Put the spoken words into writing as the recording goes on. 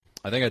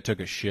I think I took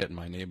a shit in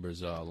my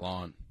neighbor's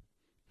lawn.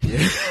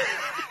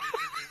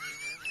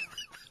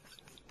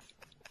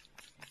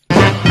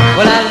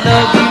 Well, I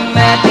love you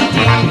madly,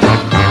 dear,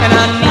 and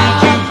I need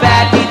you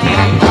badly,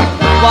 dear.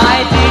 Why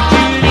did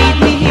you leave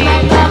me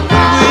here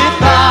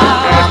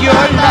without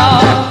your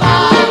love?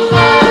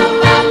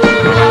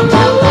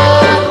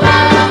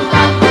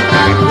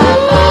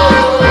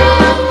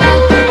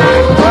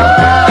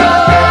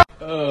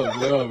 Oh,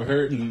 bro, I'm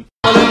hurting.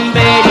 In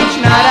bed each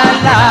night I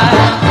lie,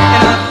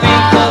 and I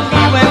think of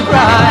you and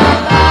cry,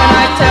 and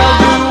I tell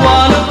you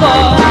one of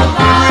all,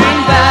 bring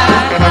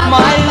back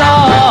my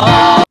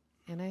love.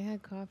 And I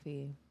had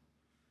coffee.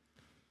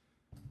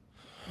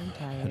 I'm Had to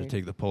tired.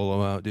 take the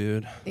polo out,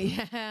 dude.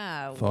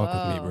 Yeah. Fuck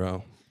with me, whoa.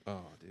 bro.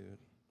 Oh, dude.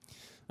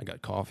 I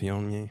got coffee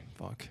on me.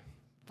 Fuck.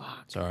 Fuck.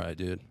 It's all right,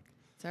 dude.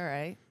 It's all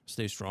right.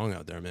 Stay strong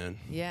out there, man.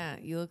 Yeah,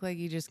 you look like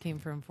you just came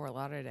from Fort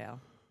Lauderdale.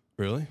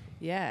 Really?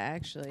 Yeah,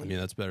 actually. I mean,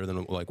 that's better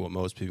than like what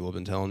most people have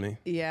been telling me.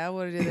 Yeah,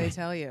 what did they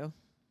tell you?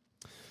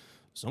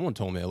 Someone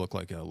told me I look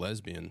like a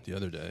lesbian the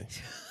other day,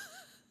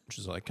 which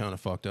is like kind of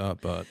fucked up,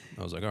 but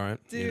I was like, all right.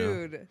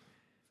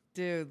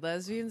 Dude,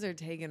 lesbians are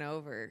taking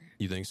over.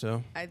 You think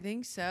so? I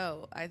think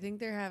so. I think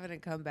they're having a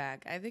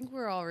comeback. I think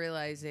we're all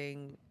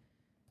realizing,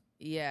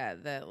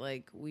 that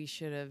like we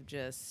should have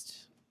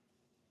just,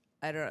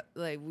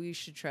 we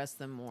should trust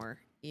them more,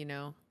 you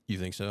know? You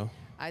think so?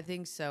 I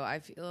think so. I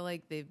feel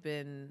like they've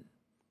been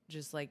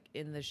just like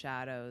in the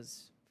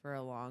shadows for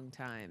a long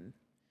time.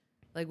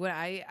 Like when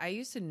I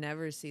used to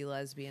never see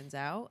lesbians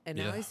out, and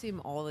now I see them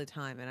all the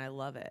time, and I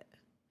love it.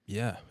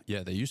 Yeah.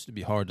 Yeah, they used to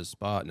be hard to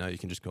spot. Now you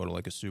can just go to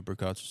like a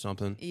Supercuts or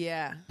something.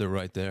 Yeah. They're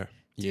right there.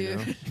 You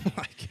Dude. know?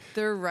 Like,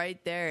 They're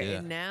right there. Yeah.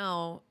 And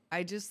now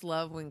I just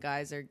love when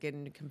guys are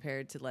getting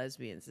compared to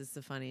lesbians. It's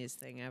the funniest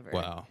thing ever.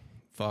 wow.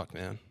 Fuck,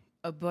 man.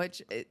 A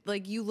butch,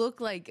 like you look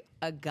like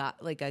a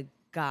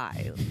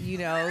guy, you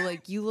know,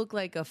 like you look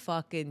like a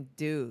fucking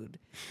dude.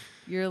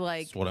 You're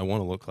like, That's what I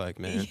want to look like,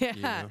 man. yeah,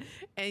 You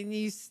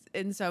know?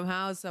 and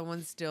somehow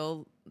someone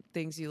still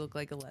thinks you look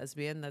like a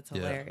lesbian. That's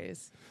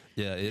hilarious.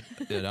 Yeah,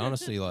 it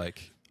honestly,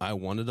 like, I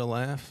wanted to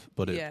laugh,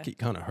 but it Yeah.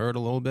 kind of hurt a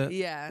little bit.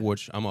 Yeah.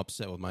 Which I'm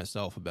upset with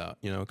myself about,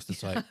 you know, because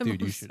it's like, I'm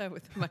dude, you upset should.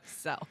 with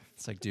myself.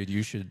 It's like, dude,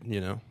 you should, you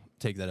know,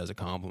 take that as a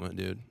compliment,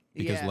 dude.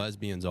 Because Yeah.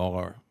 lesbians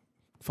are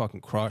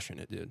fucking crushing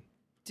it, dude.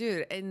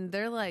 Dude, and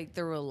they're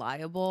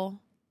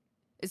reliable.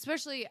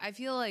 Especially, I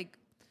feel like,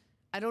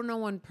 I don't know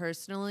one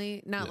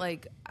personally. Not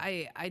like,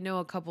 I know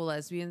a couple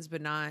lesbians,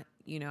 but not,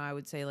 you know, I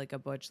would say like a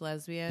butch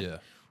lesbian. Yeah.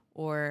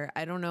 Or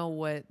I don't know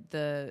what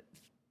the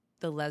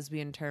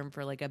lesbian term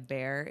for like a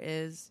bear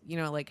is. You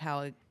know, like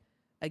how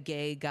a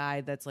gay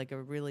guy that's like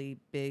a really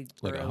big,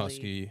 Like burly, a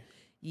husky.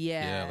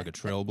 Yeah. Yeah, like a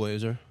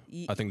trailblazer.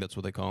 I think that's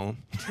what they call them.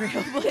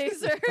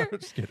 Trailblazer.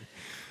 Just kidding.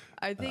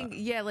 I think,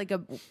 like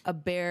a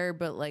bear,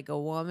 but like a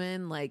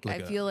woman. Like I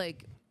feel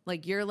like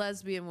your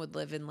lesbian would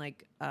live in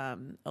like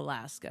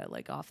Alaska,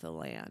 like off the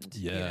land.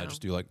 Yeah, you know?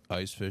 just do like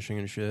ice fishing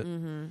and shit.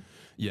 Mm-hmm.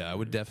 Yeah, I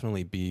would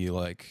definitely be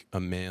like a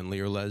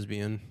manlier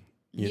lesbian.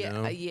 You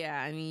know?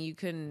 Yeah. I mean,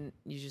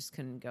 you just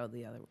couldn't go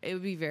the other way. It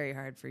would be very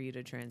hard for you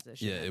to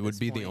transition. Yeah, at it would this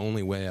be point. the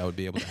only way I would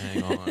be able to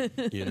hang on,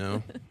 you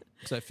know?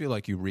 Because I feel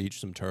like you reach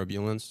some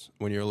turbulence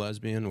when you're a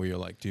lesbian where you're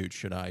like, dude,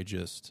 should I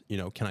just, you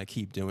know, can I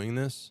keep doing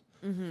this?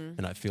 Mm-hmm.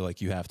 And I feel like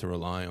you have to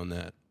rely on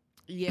that.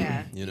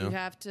 Yeah. You know? You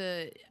have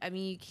to, I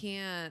mean, you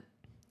can't,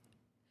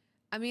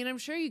 I mean, I'm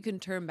sure you can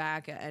turn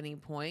back at any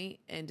point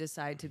and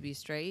decide to be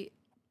straight,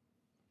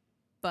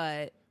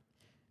 but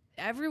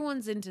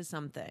everyone's into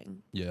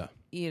something, Yeah.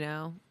 you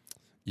know?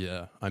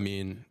 Yeah. I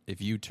mean,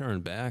 if you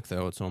turn back,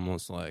 though, it's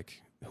almost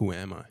like, who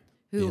am I?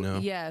 Who, you know?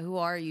 Yeah, who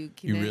are you?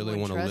 Can You really anyone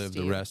want to trust live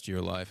the you? rest of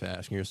your life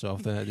asking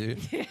yourself that, dude?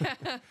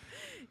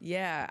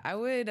 Yeah, I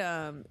would.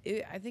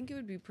 I think it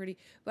would be pretty.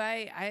 But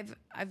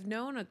I've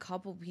known a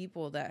couple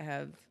people that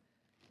have.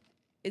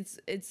 It's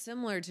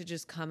similar to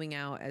just coming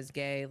out as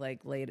gay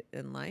like late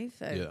in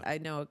life. I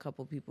know a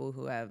couple people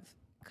who have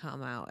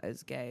come out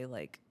as gay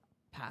like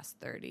past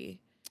 30.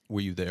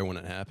 Were you there when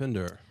it happened,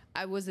 or?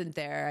 I wasn't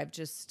there. I've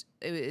just.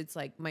 It's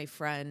like my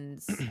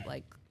friends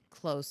like.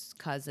 Close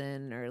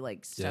cousin or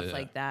like stuff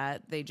like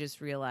that. They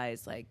just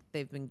realize like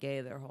they've been gay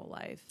their whole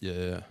life.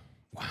 Yeah.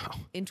 Wow.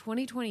 In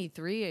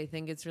 2023, I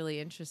think it's really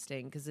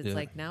interesting because it's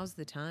like now's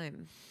the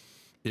time.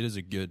 It is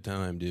a good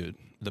time, dude.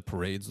 The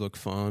parades look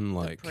fun.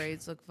 Like The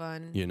parades look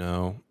fun. You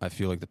know, I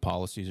feel like the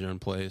policies are in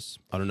place.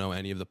 I don't know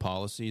any of the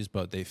policies,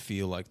 but they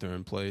feel like they're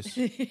in place.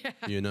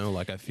 You know,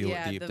 like I feel it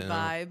deep down. Yeah, the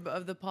vibe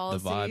of the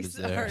policies vibe is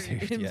there, are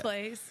dude. in Yeah.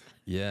 place.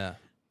 Yeah.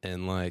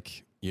 And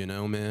like, you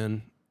know,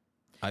 man,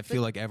 I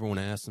feel like everyone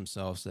asks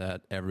themselves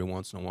that every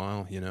once in a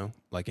while, you know,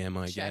 like, am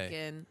I Check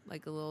gay? in,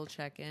 like a little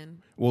check in.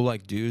 Well,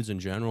 like dudes in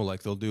general,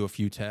 like they'll do a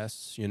few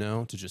tests, you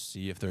know, to just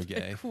see if they're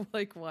gay.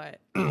 Like what?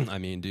 I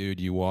mean, dude,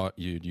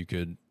 you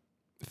could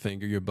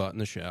finger your butt in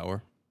the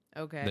shower.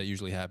 Okay. That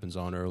usually happens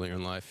on earlier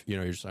in life. You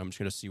know, I'm just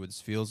gonna see what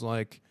this feels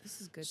like. This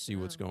is good. See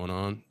what's going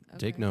on.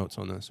 Take notes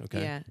on this,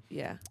 okay?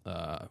 Yeah.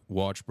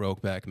 Watch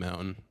Brokeback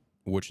Mountain,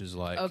 which is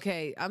like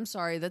Okay, I'm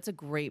sorry. That's a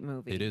great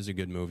movie. It is a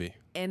good movie.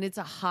 And it's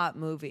a hot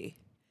movie.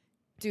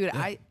 Dude,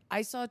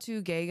 I saw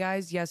two gay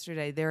guys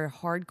yesterday. They're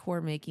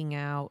hardcore making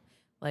out,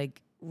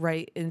 like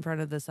right in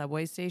front of the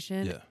subway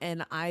station. Yeah.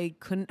 And I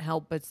couldn't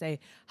help but say,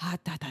 ha,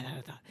 da, da,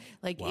 da, da.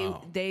 Like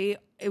Wow.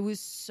 it was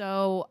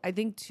so, I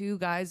think two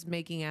guys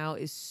making out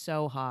is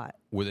so hot.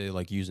 Were they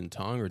like using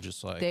tongue or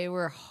just like? They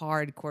were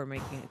hardcore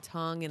making a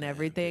tongue and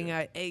everything.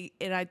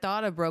 I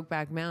thought of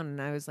Brokeback Mountain.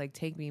 I was like,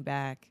 take me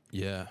back.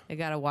 Yeah. I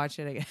gotta watch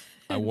it again.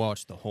 I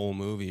watched the whole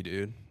movie,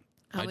 dude.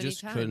 How I many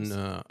just times?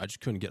 couldn't. I just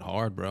couldn't get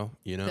hard, bro.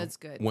 You know, That's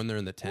good. when they're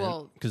in the tent,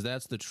 Well- because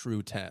that's the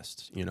true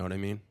test. You know what I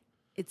mean?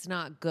 It's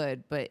not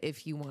good, but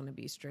if you want to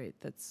be straight,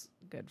 that's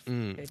good.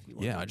 If you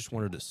want Yeah, to I be just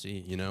wanted to see,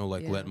 you know,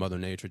 like Yeah. let Mother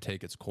Nature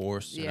take its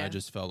course, and Yeah. I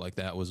just felt like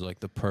that was like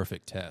the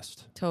perfect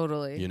test.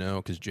 totally. You know,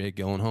 because Jake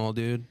Gyllenhaal,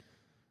 dude,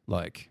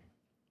 like,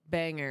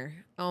 Banger.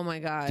 Oh my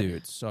God.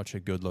 dude, such a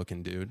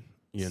good-looking dude.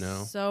 You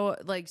know, So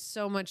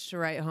so much to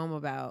write home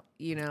about,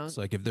 you know? it's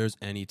like if there's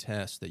any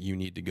test that you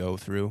need to go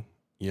through,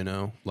 you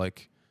know,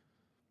 like,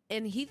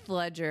 And Heath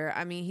Ledger,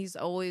 I mean, he's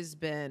always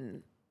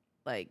been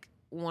like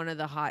one of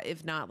the hot,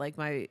 if not like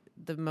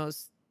the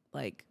most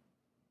like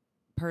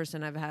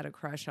person I've had a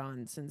crush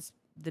on since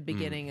the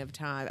beginning of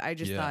time. I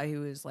just Yeah. thought he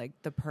was like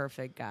the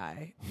perfect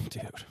guy.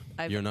 dude,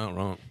 I've- you're not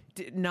wrong.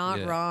 Not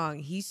Yeah. wrong.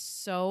 He's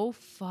so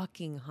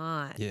fucking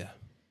hot. Yeah,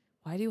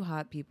 Why do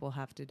hot people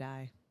have to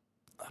die?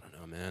 I don't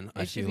know, man. It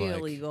I should feel be like,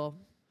 illegal.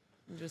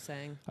 I'm just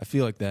saying. I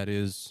feel like that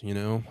is, you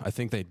know, I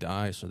think they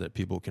die so that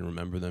people can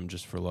remember them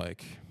just for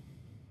like,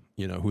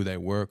 you know, who they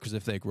were. Because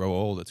if they grow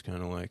old, it's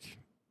kind of like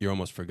you're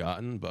almost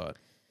forgotten. But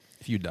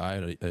if you die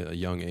at a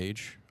young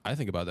age, I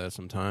think about that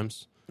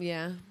sometimes.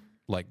 Yeah.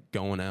 Like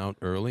going out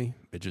early,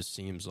 it just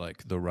seems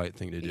like the right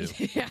thing to do.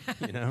 Yeah.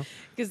 You know?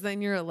 Because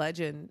then you're a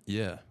legend.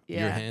 Yeah.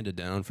 Yeah. You're handed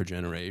down for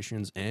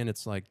generations. And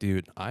it's like,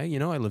 dude, I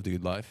lived a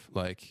good life.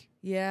 Like,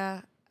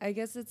 Yeah. I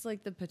guess it's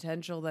like the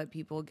potential that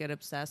people get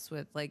obsessed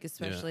with, like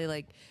especially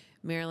like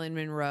Marilyn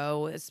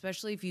Monroe,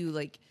 especially if you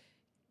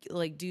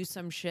like do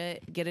some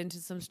shit, get into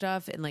some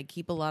stuff and like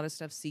keep a lot of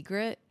stuff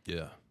secret,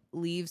 yeah.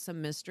 leave some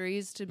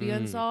mysteries to be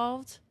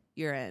unsolved,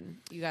 you're in.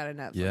 You got a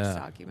Netflix Yeah.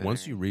 documentary.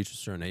 Once you reach a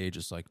certain age,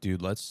 it's like,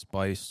 dude, let's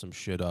spice some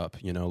shit up.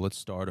 You know, let's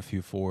start a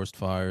few forest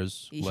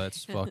fires. Yeah.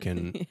 Let's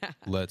fucking, Yeah.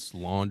 let's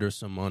launder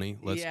some money.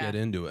 Let's Yeah. get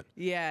into it.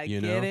 Yeah, you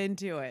get know?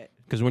 into it.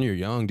 Because when you're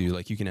young, dude,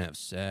 like you can have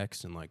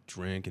sex and like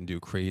drink and do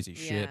crazy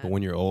shit. Yeah. But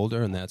when you're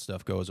older and that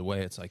stuff goes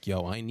away, it's like,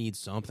 yo, I need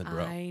something,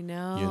 bro. I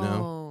know. You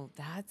know?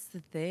 That's the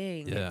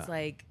thing. Yeah. It's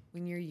like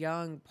when you're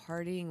young,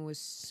 partying was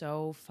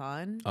so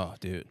fun. Oh,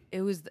 dude.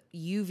 It was the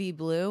UV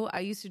blue.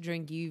 I used to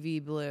drink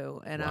UV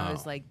blue, and I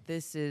was Wow. like,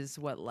 "This is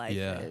what life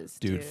Yeah. is,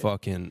 Dude,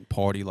 fucking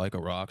party like a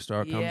rock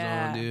star comes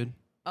Yeah. on, dude.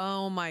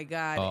 Oh my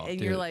God!" Oh,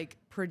 and you're dude. like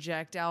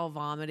projectile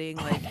vomiting,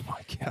 like Oh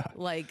my God.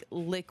 like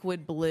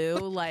liquid blue,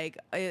 like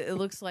it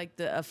looks like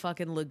a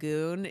fucking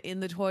lagoon in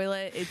the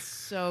toilet. It's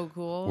so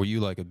cool. Were you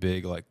like a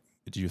big, like,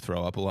 did you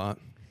throw up a lot?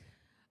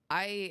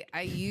 I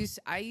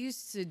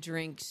used to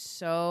drink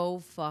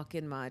so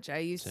fucking much. I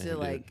used Same, to dude.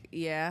 like,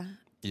 yeah.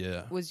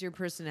 Yeah. Was your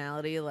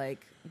personality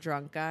like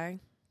drunk guy?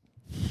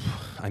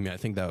 I mean, I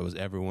think that was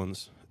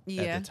everyone's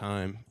Yeah. at the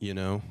time, you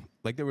know?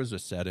 Like there was a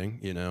setting,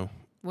 you know?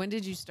 When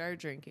did you start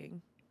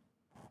drinking?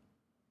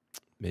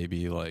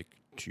 Maybe like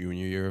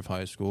junior year of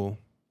high school.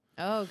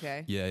 Oh,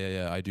 okay.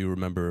 Yeah. I do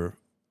remember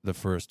the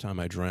first time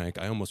I drank,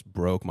 I almost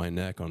broke my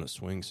neck on a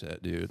swing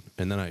set, dude.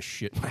 And then I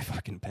shit my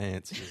fucking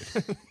pants,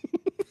 dude.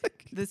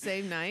 The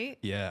same night?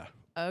 Yeah.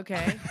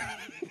 Okay.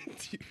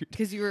 Dude.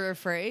 Because you were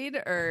afraid,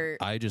 or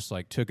I just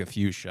like took a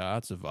few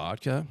shots of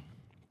vodka.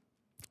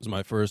 It was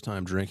my first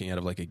time drinking out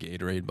of like a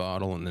Gatorade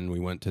bottle. And then we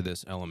went to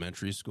this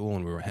elementary school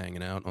and we were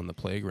hanging out on the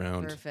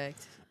playground.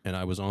 perfect. And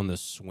I was on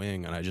this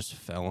swing and I just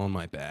fell on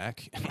my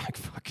back and like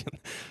fucking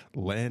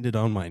landed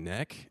on my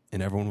neck.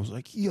 And everyone was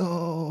like, yo.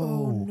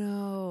 Oh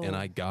no! And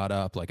I got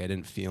up, like I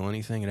didn't feel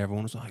anything. And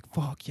everyone was like,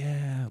 fuck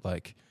yeah.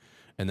 Like,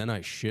 and then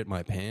I shit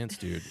my pants,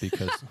 dude,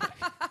 because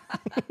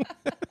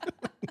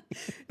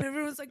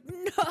Everyone's like,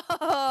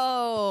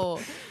 no.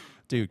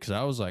 dude, because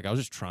I was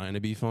just trying to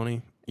be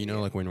funny. You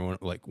know, like when you're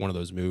like one of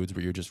those moods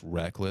where you're just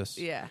reckless.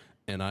 Yeah.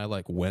 And I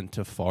like went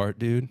to fart,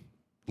 dude.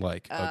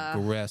 Like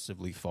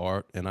aggressively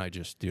fart. And I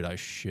just, dude, I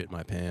shit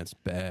my pants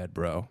bad,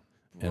 bro.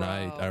 And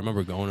I Whoa.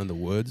 remember going in the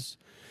woods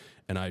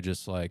and I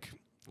just like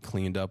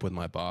cleaned up with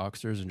my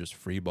boxers and just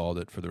freeballed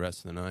it for the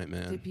rest of the night,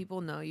 man. Did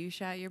people know you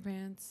shat your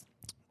pants?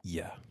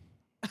 Yeah.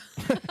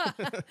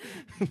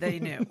 They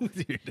knew.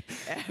 Dude,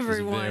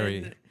 Everyone,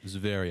 it was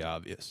very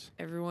obvious.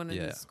 everyone in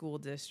Yeah. the school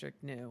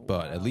district knew.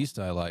 But Wow. at least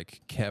I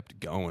like kept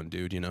going,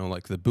 dude. You know,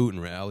 like the boot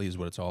and rally is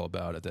what it's all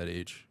about at that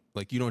age.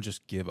 Like you don't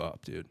just give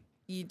up, dude.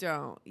 You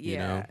don't. You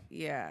Yeah. know?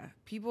 Yeah.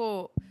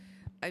 People,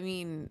 I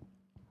mean,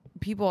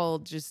 people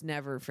just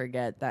never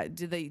forget that.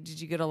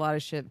 Did you get a lot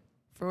of shit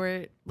for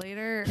it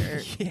later?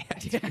 Or? Yeah,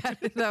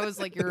 That was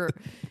like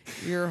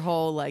your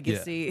whole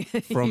legacy.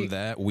 From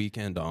that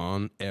weekend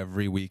on,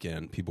 every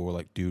weekend, people were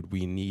like, dude,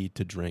 we need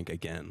to drink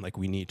again. Like,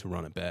 we need to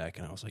run it back.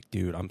 And I was like,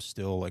 dude, I'm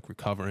still like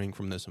recovering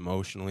from this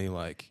emotionally,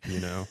 like, you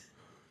know.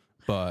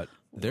 But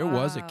there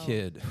was a Wow.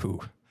 kid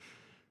who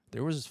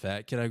There was this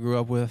fat kid I grew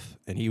up with,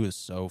 and he was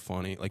so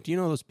funny. Like, do you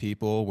know those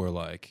people where,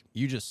 like,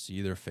 you just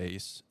see their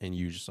face and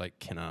you just, like,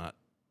 cannot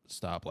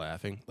stop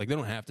laughing? Like, they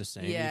don't have to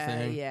say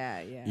anything.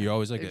 Yeah. You're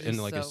always, like, They're in, just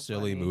like, a so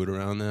silly funny. mood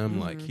around them.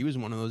 Like, he was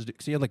one of those,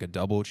 because he had, like, a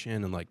double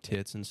chin and, like,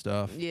 tits and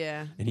stuff.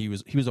 Yeah. And he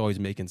was always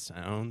making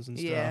sounds and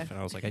stuff. Yeah. And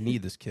I was like, I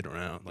need this kid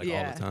around, like, all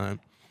Yeah. the time.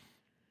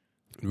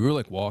 We were,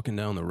 like, walking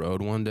down the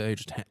road one day,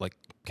 just, like,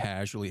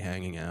 casually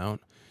hanging out.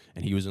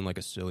 And he was in, like,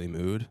 a silly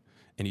mood.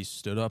 And he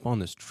stood up on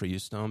this tree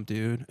stump,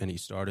 dude, and he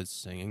started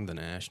singing the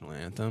national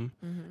anthem.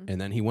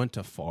 And then he went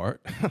to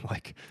fart,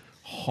 like,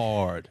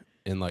 hard,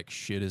 and, like,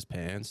 shit his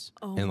pants.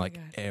 Oh and, my like,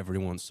 God.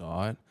 everyone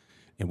saw it.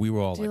 And we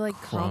were all, Did it, like,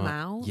 like, come crying.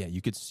 out? Yeah,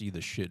 you could see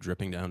the shit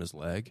dripping down his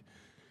leg.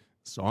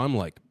 So I'm,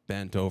 like,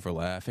 bent over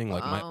laughing.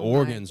 Like, my Oh my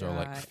organs are,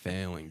 like, God.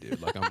 failing,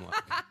 dude. Like,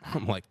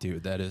 I'm like,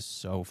 dude, that is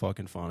so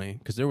fucking funny.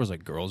 Because there was,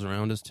 like, girls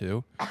around us,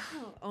 too.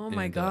 Oh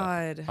my And,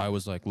 God. I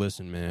was like,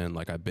 listen, man,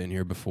 like, I've been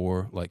here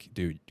before. Like,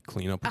 dude,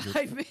 clean up with your...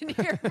 I've been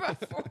here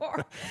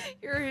before.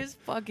 You're his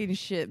fucking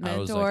shit mentor.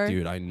 I was like,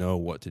 dude, I know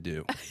what to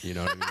do. You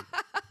know what I mean?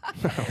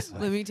 I was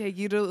like, Let me take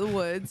you to the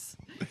woods.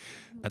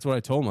 that's what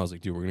I told him. I was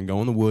like, dude, we're going to go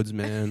in the woods,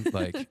 man.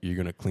 Like, you're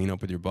going to clean up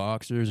with your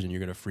boxers and you're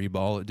going to free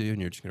ball it, dude. And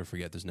you're just going to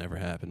forget this never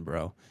happened,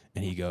 bro.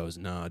 And he goes,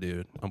 nah,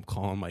 dude, I'm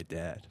calling my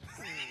dad.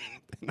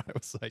 And I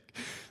was like,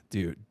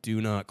 dude,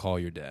 do not call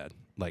your dad.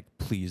 Like,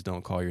 please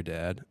don't call your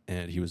dad.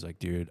 And he was like,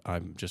 dude,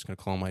 I'm just going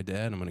to call my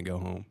dad. I'm going to go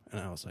home.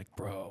 And I was like,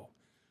 bro.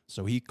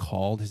 So he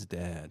called his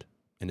dad,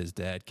 and his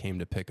dad came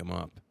to pick him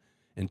up.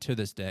 And to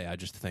this day, I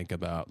just think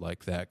about,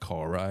 like, that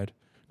car ride.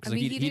 Because, I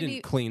like, mean, he he didn't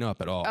didn't clean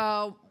up at all.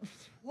 Oh,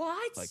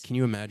 what? Like, can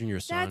you imagine your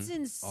son? That's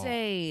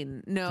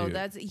insane. No,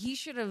 Dude. he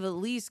should have at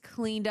least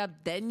cleaned up.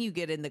 Then you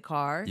get in the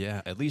car.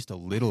 Yeah, at least a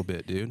little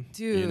bit, dude.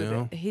 Dude, You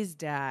know? his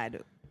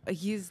dad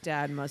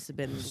must have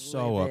been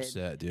So livid.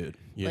 upset, dude.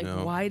 You Like,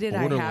 know? why did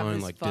I have Borderline,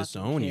 this like, fucking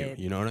disown kid?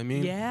 you. You know what I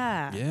mean?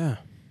 Yeah. Yeah.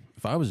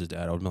 If I was his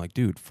dad, I would be like,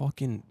 dude,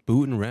 fucking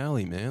boot and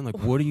rally, man. Like,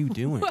 what are you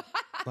doing?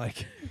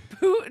 Like,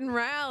 Boot and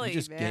rally, you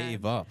just man.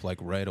 gave up, like,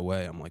 right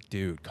away. I'm like,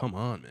 dude, come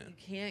on, man. You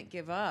can't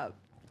give up.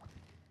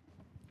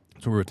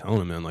 That's what we were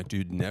telling him, man. Like,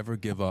 dude, never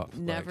give up.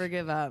 Never Like,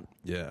 give up.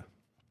 Yeah.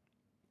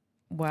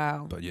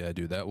 Wow. But yeah,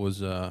 dude, that was,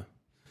 so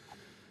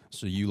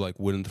you, like,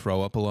 wouldn't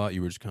throw up a lot?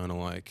 You were just kind of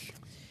like,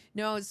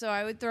 No, so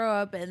I would throw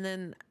up, and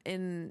then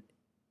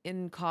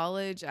in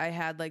college, I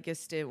had like a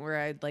stint where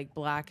I'd like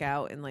black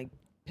out and like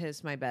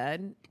piss my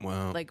bed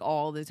wow. like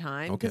all the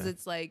time because Okay.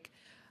 it's like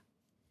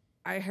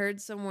I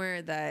heard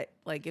somewhere that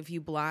like if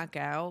you black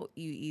out,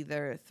 you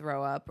either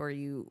throw up or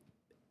you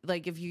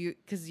like if you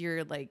because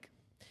you're like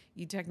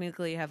you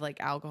technically have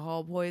like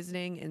alcohol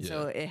poisoning, and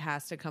so Yeah. it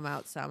has to come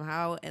out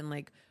somehow, and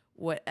like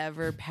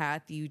whatever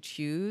path you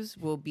choose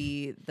will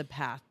be the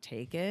path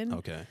taken.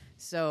 Okay.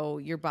 So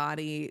your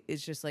body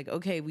is just like,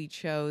 okay, we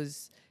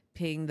chose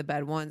peeing the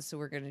bed once, so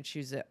we're going to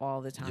choose it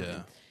all the time.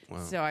 Yeah.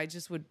 Wow. So I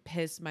just would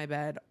piss my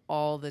bed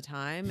all the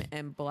time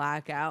and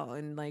black out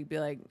and like be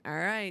like, all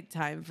right,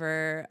 time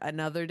for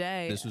another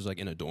day. This was, like,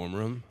 in a dorm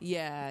room?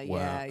 Yeah, Wow.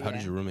 yeah. How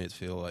did your roommates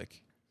feel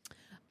like?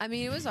 I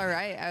mean, it was all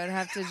right. I would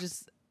have to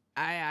just.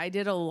 I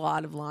did a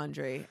lot of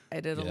laundry. I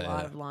did a Yeah, lot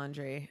yeah. of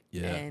laundry.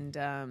 Yeah.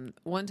 And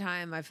one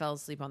time I fell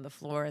asleep on the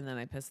floor and then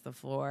I pissed the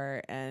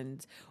floor.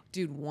 And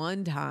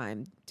one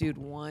time,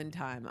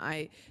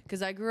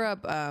 because I grew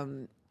up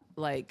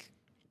like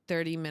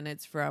 30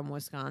 minutes from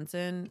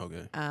Wisconsin.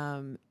 Okay.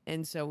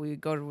 And so we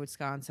would go to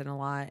Wisconsin a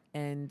lot.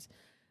 And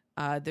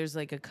there's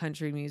like a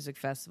country music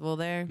festival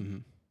there.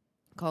 Mhm.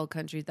 Called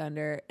Country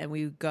Thunder, and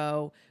we would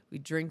go, we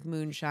drink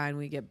moonshine,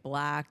 we get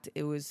blacked.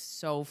 It was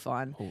so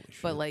fun. Holy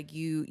shit. But like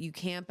you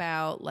camp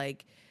out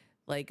like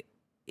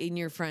in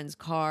your friends'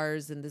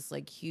 cars in this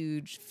like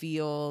huge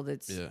field.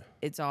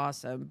 It's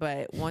awesome.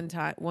 But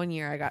one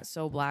year I got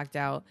so blacked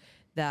out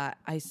that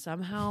I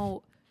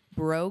somehow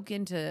broke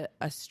into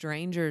a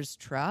stranger's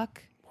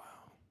truck. Wow.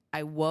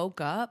 I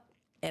woke up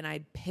and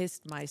I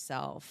pissed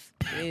myself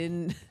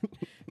in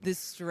this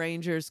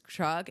stranger's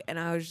truck, and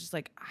I was just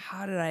like,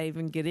 how did I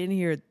even get in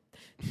here?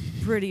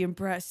 Pretty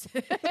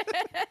impressive.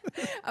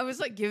 I was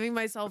like giving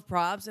myself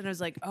props, and I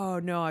was like, oh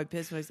no, I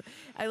pissed myself.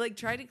 I like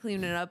tried to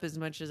clean it up as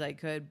much as I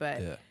could,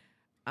 but Yeah.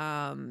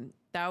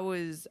 I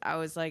was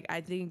like,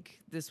 I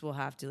think this will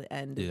have to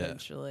end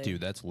eventually.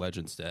 Dude, that's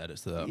legend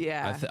status, though.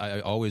 Yeah.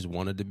 I always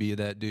wanted to be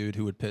that dude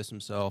who would piss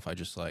himself. I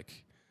just,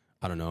 like,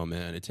 I don't know,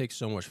 man. It takes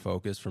so much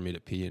focus for me to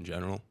pee in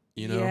general,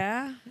 you know?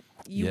 Yeah?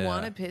 You Yeah.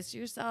 want to piss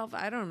yourself?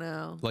 I don't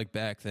know. Like,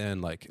 back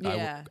then, like,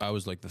 Yeah. I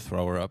was, like, the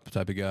thrower-up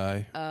type of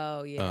guy.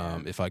 Oh, yeah.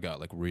 If I got,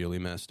 like, really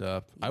messed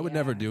up. I would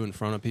never Yeah. do it in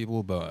front of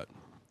people, but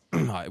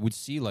I would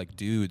see, like,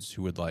 dudes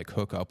who would, like,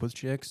 hook up with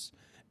chicks,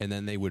 and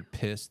then they would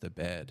piss the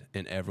bed,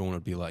 and everyone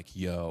would be like,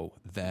 yo,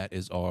 that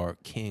is our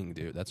king,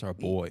 dude. That's our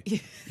boy,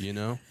 you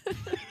know?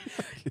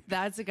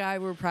 That's a guy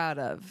we're proud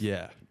of.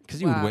 Yeah. Because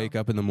he would Wow. wake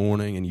up in the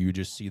morning, and you would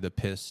just see the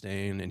piss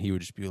stain, and he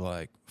would just be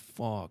like,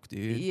 fuck,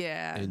 dude.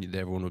 Yeah. And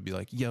everyone would be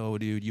like, yo,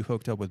 dude, you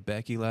hooked up with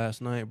Becky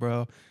last night,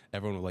 bro?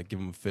 everyone would like give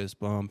him a fist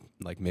bump,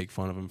 like make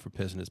fun of him for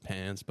pissing his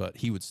pants, but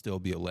he would still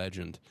be a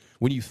legend.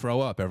 When you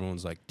throw up,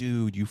 everyone's like,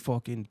 dude, you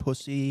fucking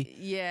pussy.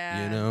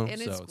 Yeah. You know?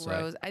 And So it's it's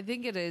gross. I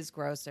think it is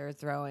grosser.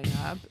 Throwing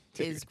up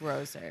is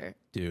grosser.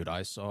 Dude,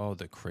 I saw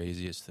the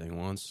craziest thing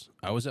once.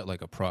 I was at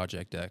like a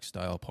Project X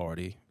style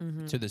party.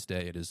 To this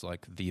day, it is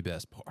like the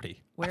best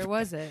party. Where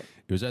was it?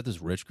 It was at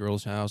this rich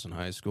girl's house in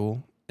high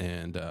school,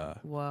 and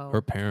Whoa.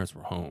 her parents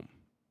were home.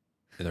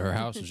 And her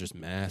house was just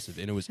massive,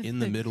 and it was in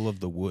the middle of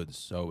the woods,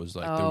 so it was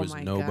like there Oh was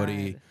my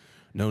nobody, God.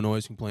 no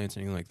noise complaints,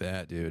 anything like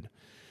that, dude.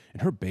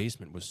 And her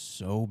basement was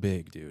so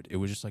big, dude. It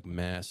was just like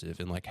massive,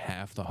 and like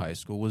half the high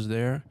school was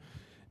there.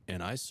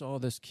 And I saw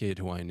this kid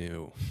who I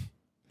knew.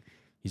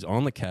 He's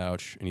on the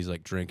couch, and he's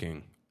like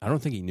drinking. I don't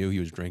think he knew he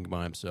was drinking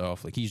by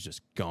himself. Like, he's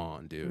just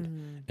gone,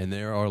 dude. And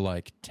there are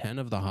like 10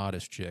 of the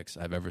hottest chicks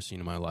I've ever seen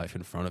in my life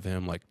in front of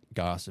him, like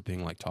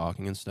gossiping, like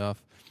talking and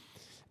stuff.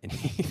 And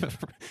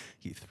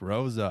he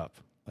throws up,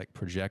 like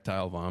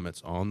projectile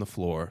vomits on the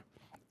floor.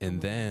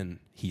 And then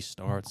he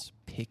starts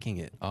picking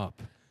it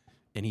up.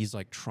 And he's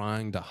like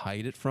trying to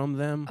hide it from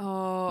them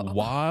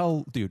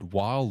while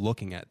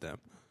looking at them.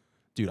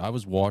 Dude, I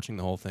was watching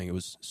the whole thing. It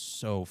was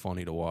so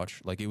funny to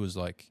watch. Like it was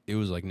like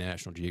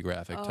National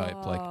Geographic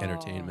type like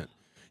entertainment.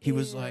 He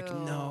was like,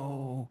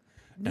 no.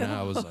 And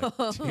I was like,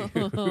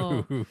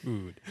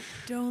 dude.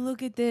 Don't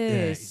look at Yeah,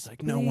 this. he's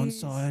like, no one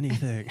saw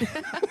anything.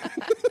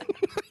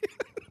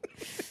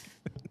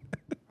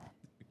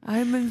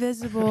 I'm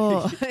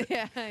invisible.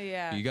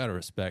 yeah. You got to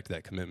respect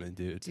that commitment,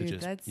 dude. Dude, to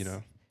just, that's you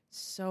know.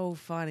 so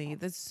funny.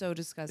 That's so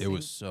disgusting. It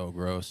was so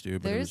gross,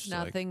 dude. But it was There's just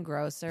like, nothing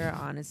grosser,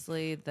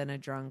 honestly, than a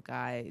drunk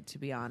guy, to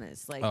be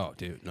honest. Like, oh,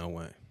 dude, no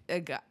way.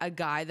 a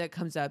guy that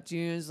comes up to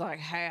you and is like,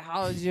 hey,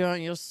 how are you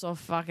doing? You're so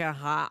fucking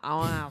hot. I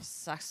want to have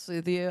sex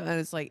with you. And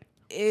it's like,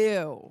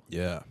 ew.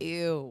 Yeah.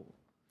 Ew.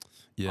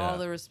 Yeah. All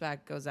the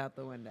respect goes out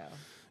the window.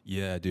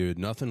 Yeah, dude.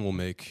 Nothing will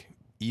make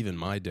even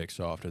my dick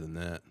softer than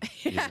that.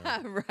 you know?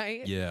 Yeah,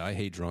 right? Yeah, I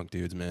hate drunk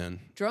dudes,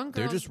 man. Drunk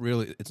They're girls. just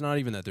really, it's not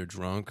even that they're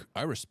drunk.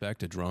 I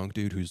respect a drunk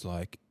dude who's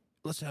like,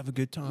 let's have a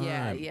good time.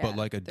 Yeah, But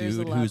like a there's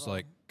a dude who's level.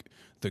 like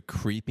the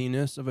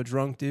creepiness of a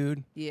drunk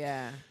dude,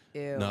 Yeah.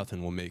 Ew.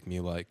 nothing will make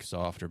me like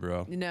softer,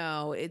 bro.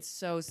 No, it's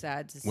so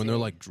sad to see. When they're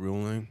like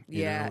drooling,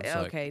 you yeah, know, it's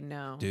like, okay,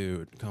 no.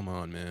 dude, come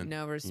on, man.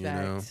 No You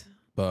respect. know?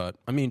 But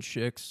I mean,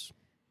 chicks,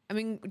 I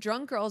mean,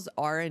 drunk girls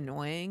are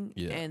annoying,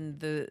 Yeah. and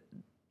the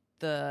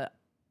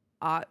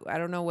I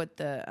don't know what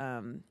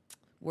the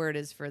word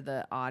is for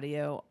the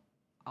audio,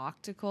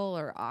 octical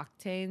or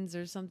octanes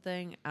or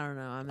something. I don't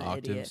know. I'm an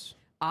idiot. octaves.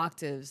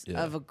 Octaves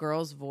Yeah. of a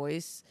girl's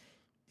voice.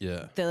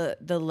 Yeah.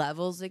 The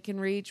levels it can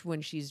reach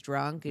when she's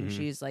drunk and Mhm.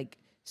 she's like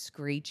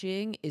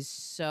screeching is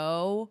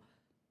so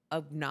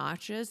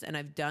obnoxious, and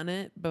I've done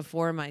it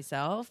before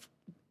myself,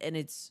 and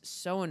it's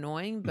so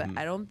annoying. But Mhm.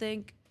 I don't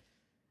think.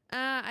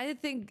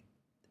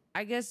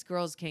 I guess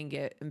girls can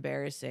get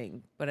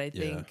embarrassing, but I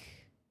think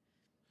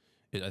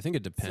I think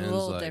it it's depends. a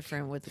little like,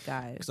 different with the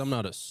guys. because I'm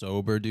not a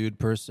sober dude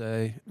per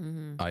se.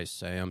 Mm-hmm. I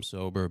say I'm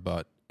sober,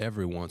 but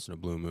every once in a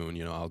blue moon,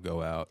 you know, I'll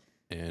go out.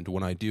 And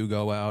when I do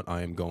go out,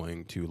 I am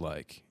going to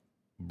like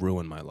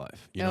ruin my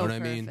life. You know Oh, what I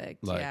mean?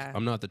 perfect, Like, yeah.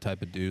 I'm not the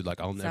type of dude, like,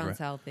 I'll never. Sounds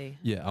healthy.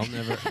 Yeah, I'll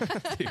never.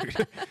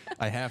 Dude,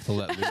 I have to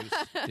let loose.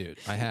 Dude,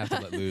 I have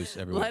to let loose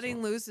every once in a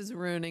Letting while. loose is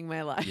ruining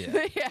my life.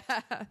 Yeah.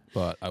 yeah.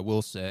 But I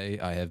will say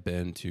I have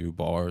been to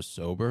bars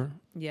sober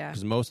Yeah.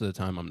 because most of the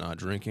time I'm not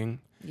drinking.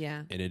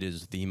 Yeah. And it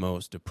is the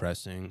most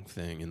depressing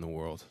thing in the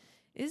world.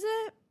 Is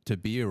it? To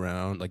be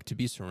around, like to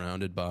be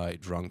surrounded by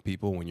drunk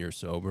people when you're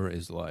sober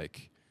is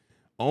like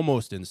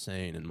almost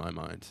insane in my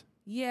mind,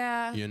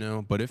 Yeah. you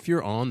know? But if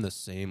you're on the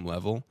same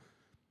level,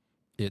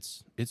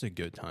 it's a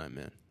good time,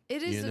 man.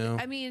 It is. You know?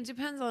 I mean, it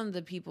depends on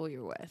the people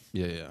you're with.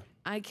 Yeah.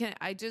 I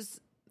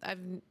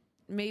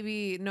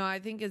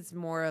think it's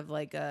more of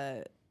like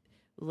a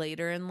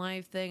later in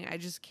life thing. I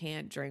just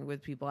can't drink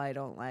with people I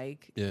don't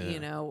like, Yeah. you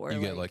know, or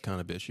You get like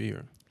kind of bitchy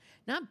or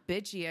not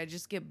bitchy. I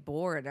just get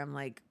bored. I'm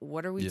like,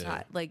 what are we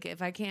Yeah. like,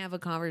 if I can't have a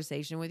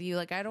conversation with you,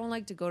 like, I don't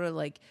like to go to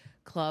like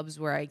clubs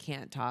where I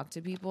can't talk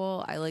to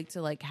people. I like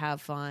to like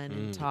have fun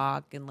and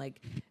talk and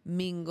like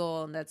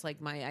mingle. And that's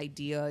like my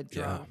idea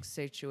drunk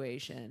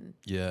situation.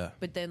 yeah.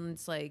 But then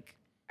it's like,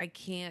 I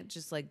can't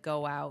just like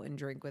go out and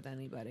drink with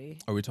anybody.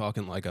 Are we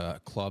talking like a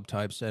club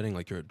type setting,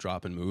 like you're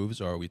dropping moves,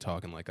 or are we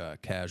talking like a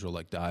casual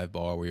like dive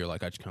bar where you're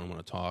like, I just kind of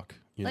want to talk,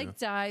 you Like know?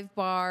 dive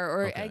bar,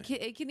 or Okay.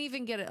 it can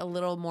even get a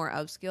little more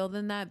upscale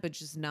than that, but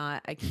just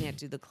not. I can't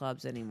do the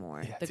clubs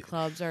anymore. Yeah, the dude.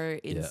 clubs are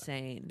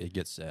insane. It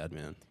gets sad,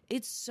 man.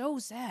 It's so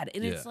sad,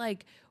 and Yeah. it's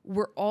like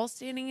we're all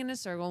standing in a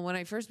circle. When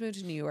I first moved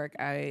to New York,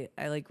 I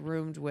like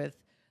roomed with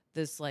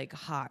this like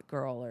hot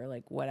girl or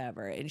like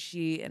whatever, and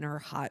she and her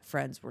hot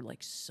friends were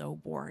like so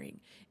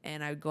boring,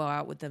 and I'd go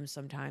out with them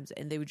sometimes,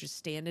 and they would just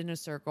stand in a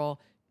circle,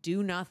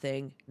 do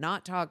nothing,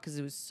 not talk because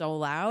it was so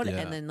loud, Yeah.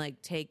 and then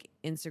like take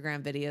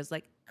Instagram videos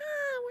like,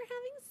 we're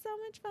having so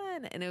much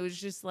fun, and it was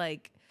just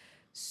like,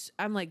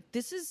 I'm like,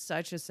 this is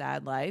such a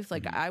sad life.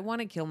 Like, I want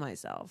to kill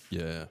myself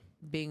Yeah.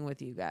 being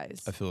with you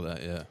guys. I feel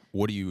that, yeah.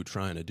 What are you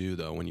trying to do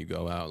though when you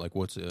go out? Like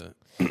what's a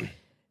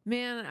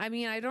Man, I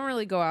mean, I don't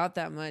really go out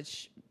that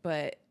much,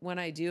 but when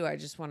I do, I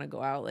just want to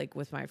go out like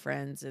with my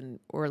friends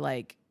or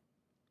like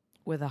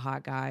with a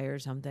hot guy or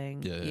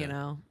something. Yeah, You yeah.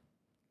 know,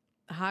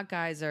 hot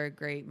guys are a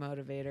great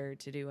motivator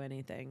to do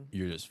anything.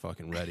 You're just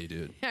fucking ready,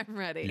 dude. I'm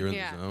ready. You're in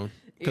yeah. the zone.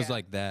 Because Yeah.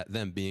 like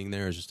them being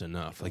there is just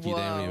enough. Like they don't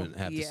Whoa, even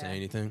have to yeah. say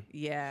anything.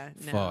 Yeah.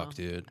 No. Fuck,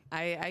 dude.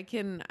 I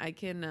can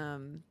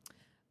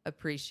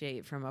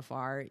appreciate from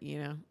afar. You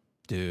know.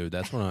 Dude,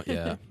 that's what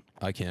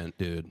I can't,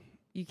 dude.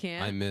 You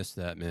can't. I miss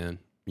that, man.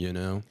 You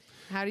know?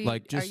 How do you?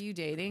 like, Are just- you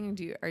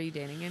dating? Are you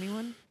dating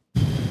anyone?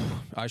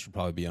 I should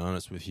probably be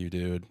honest with you,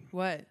 dude.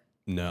 What?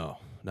 No,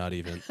 not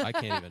even. I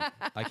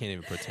can't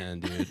even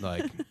pretend, dude.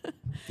 Like,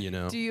 you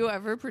know. Do you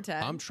ever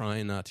pretend? I'm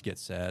trying not to get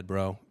sad,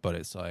 bro, but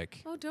it's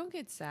like Oh, don't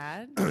get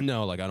sad.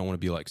 no, like I don't want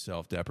to be like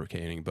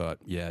self-deprecating, but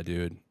yeah,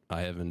 dude,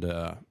 I haven't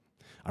I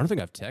don't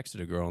think I've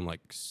texted a girl in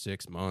like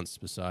 6 months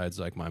besides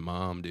like my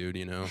mom, dude,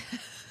 you know.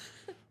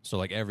 So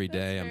like every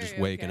day I'm just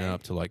very waking okay.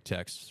 up to like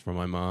texts from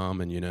my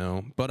mom, and you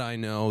know, but I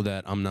know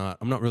that I'm not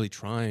really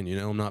trying, you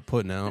know. I'm not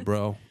putting out,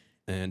 bro.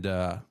 And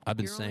I've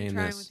been You're only saying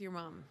trying this. with your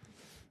mom.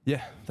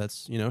 Yeah,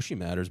 that's, you know, she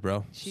matters,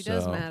 bro. She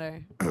does So,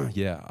 matter.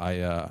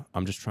 Yeah,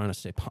 I'm just trying to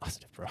stay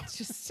positive, bro.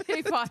 Just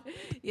stay positive.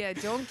 Yeah,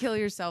 don't kill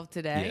yourself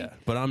today. Yeah,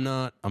 but I'm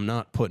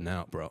not putting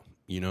out, bro.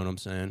 You know what I'm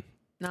saying?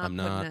 Not I'm putting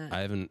not. out. I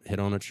haven't hit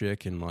on a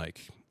chick in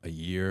like a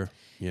year.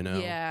 You know.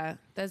 Yeah,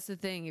 that's the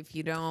thing. If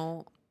you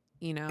don't,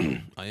 you know,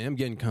 I am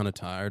getting kind of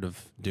tired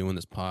of doing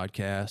this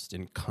podcast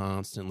and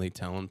constantly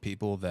telling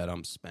people that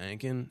I'm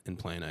spanking and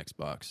playing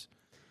Xbox.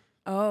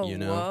 oh, You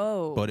know.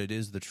 whoa. But it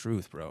is the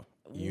truth, bro.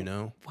 You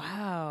know.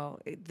 wow,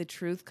 the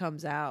truth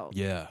comes out.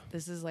 Yeah.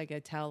 This is like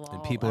a tell-all.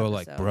 And people are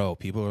like, episode. bro.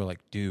 People are like,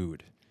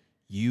 dude.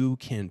 You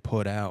can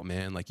put out,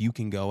 man. Like you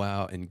can go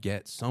out and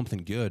get something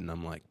good. And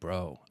I'm like,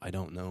 bro, I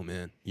don't know,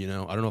 man. You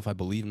know, I don't know if I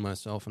believe in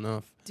myself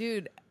enough.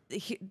 Dude,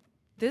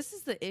 this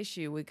is the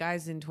issue with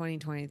guys in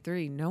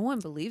 2023. No one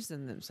believes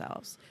in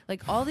themselves.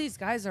 Like all these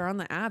guys are on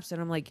the apps,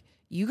 and I'm like,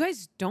 you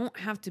guys don't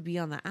have to be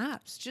on the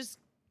apps.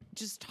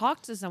 Just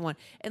talk to someone.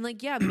 And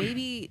like, yeah,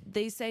 maybe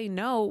they say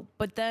no,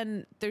 but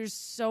then there's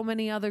so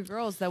many other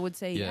girls that would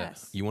say Yeah.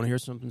 yes. You want to hear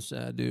something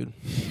sad, dude?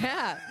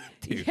 Yeah.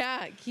 Dude.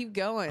 Yeah. Keep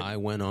going. I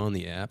went on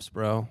the apps,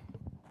 bro.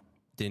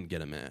 Didn't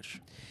get a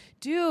match.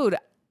 Dude,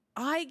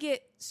 I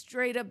get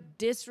straight up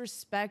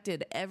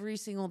disrespected every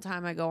single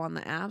time I go on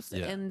the apps.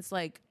 Yeah. And it's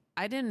like,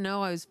 I didn't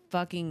know I was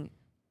fucking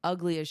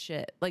ugly as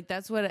shit. Like,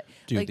 that's what,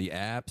 Dude, like, the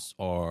apps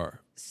are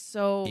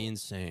so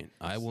insane.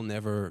 I will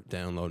never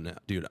download now.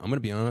 Dude, I'm going to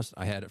be honest.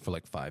 I had it for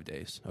like 5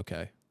 days,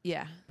 okay?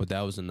 yeah, But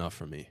that was enough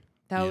for me.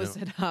 that You was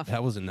know? enough.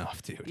 That was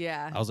enough, dude.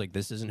 Yeah. I was like,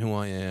 this isn't who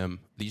I am.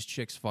 These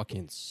chicks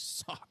fucking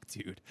suck,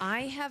 dude.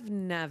 I have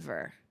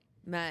never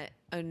met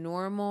a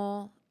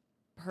normal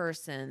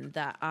person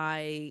that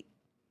I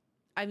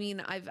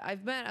mean,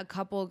 I've met a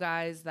couple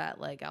guys that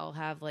like I'll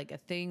have like a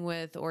thing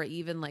with, or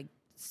even like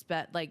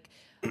like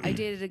I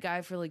dated a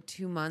guy for like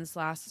 2 months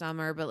last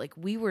summer, but like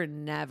we were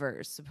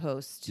never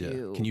supposed to.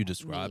 Yeah. Can you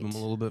describe him meet. a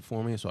little bit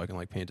for me so I can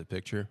like paint a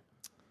picture?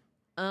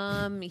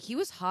 He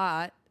was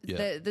hot.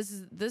 Yeah. This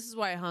is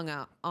why I hung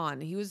out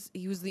on. He was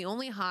the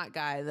only hot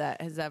guy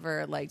that has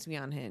ever liked me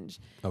on Hinge.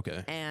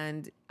 Okay.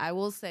 And I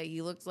will say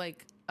he looked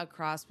like a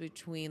cross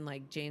between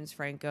like James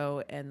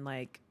Franco and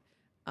like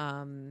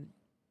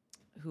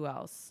who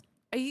else?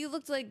 He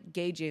looked like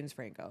gay James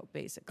Franco,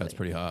 basically. That's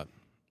pretty hot.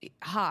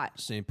 hot.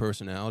 Same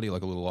personality,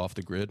 like a little off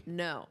the grid.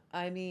 No,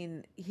 I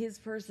mean his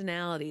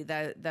personality,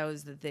 that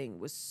was the thing,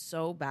 was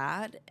so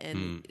bad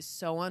and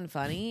so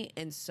unfunny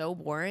and so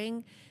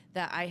boring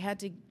that I had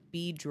to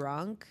be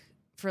drunk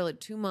for like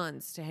 2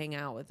 months to hang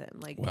out with him.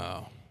 Like,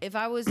 Wow. if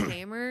I was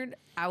hammered,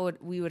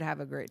 we would have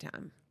a great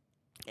time.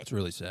 That's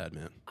really sad,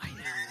 man.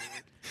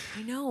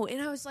 I know.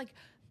 And I was like,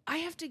 I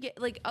have to get,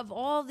 like, of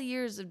all the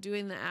years of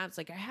doing the apps,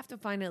 like, I have to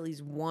find at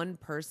least one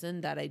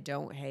person that I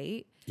don't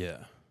hate. Yeah.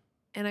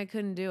 And I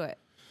couldn't do it.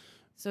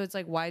 So it's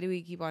like, why do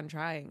we keep on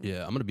trying?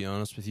 Yeah, I'm going to be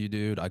honest with you,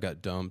 dude. I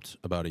got dumped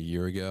about a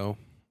year ago.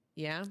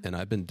 Yeah? And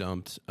I've been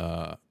dumped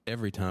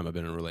every time I've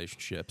been in a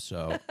relationship.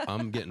 So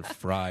I'm getting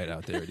fried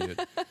out there, dude.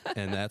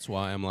 And that's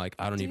why I'm like,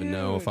 I don't even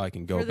know if I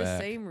can go for the back.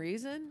 same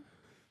reason?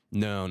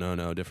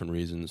 No. Different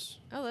reasons.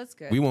 Oh, that's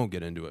good. We won't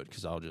get into it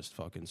because I'll just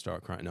fucking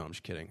start crying. No, I'm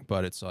just kidding.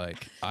 But it's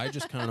like, I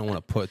just kind of want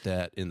to put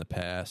that in the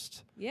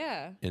past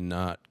Yeah. and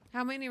not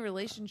How many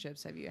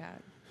relationships have you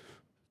had?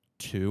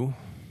 2.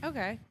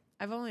 Okay.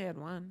 I've only had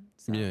one.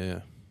 So.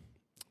 Yeah.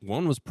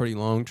 One was pretty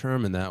long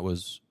term, and that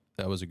was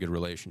a good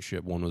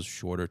relationship. One was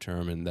shorter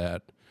term, and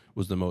that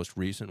was the most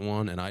recent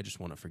one. And I just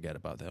want to forget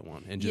about that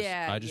one, and just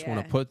I just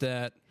want to put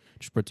that,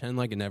 just pretend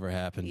like it never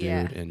happened,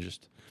 dude, and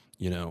just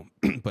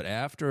But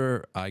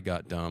after I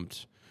got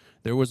dumped,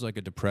 there was like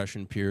a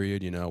depression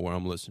period, where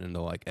I'm listening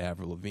to like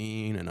Avril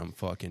Lavigne and I'm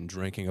fucking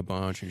drinking a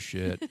bunch and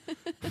shit,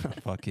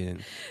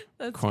 fucking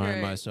That's crying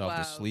great. myself Wow.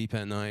 to sleep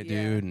at night,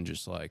 Yeah. dude, and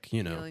just like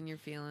Feeling your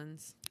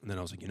feelings. And then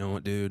I was like, you know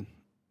what, dude?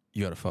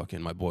 You gotta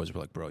fucking. My boys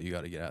were like, bro, you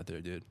gotta get out there,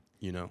 dude.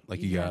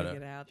 Like You you gotta gotta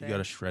get out you there.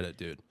 gotta shred it,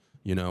 dude.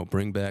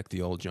 Bring back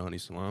the old Johnny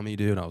Salami,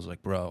 dude. I was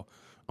like, bro,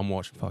 I'm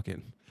watching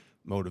fucking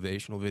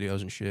motivational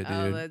videos and shit, dude.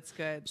 Oh, that's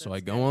good. So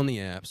That's I go on the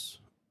apps,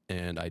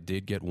 and I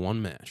did get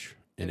one match,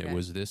 and it Okay.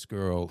 was this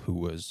girl who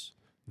was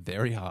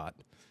very hot,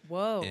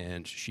 Whoa.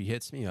 and she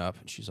hits me up,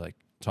 and she's like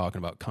talking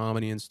about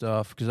comedy and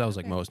stuff, because that was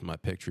like Okay. most of my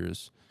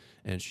pictures.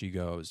 And she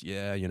goes,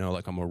 yeah, you know,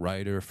 like I'm a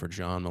writer for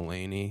John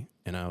Mulaney.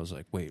 And I was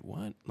like, wait,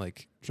 what?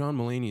 Like, John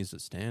Mulaney is a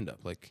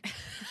stand-up. Like,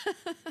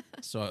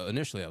 so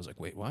initially I was like,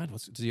 wait, what?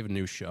 Does he have a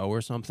new show or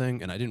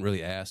something? And I didn't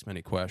really ask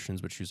many questions,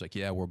 but she was like,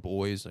 yeah, we're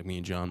boys, like me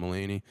and John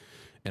Mulaney.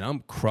 And I'm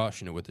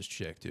crushing it with this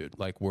chick, dude.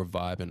 Like, we're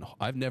vibing.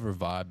 I've never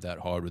vibed that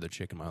hard with a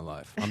chick in my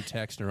life. I'm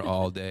texting her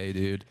all day,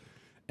 dude.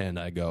 And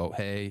I go,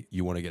 hey,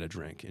 you want to get a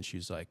drink? And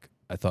she's like,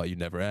 I thought you'd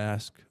never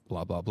ask,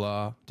 blah, blah,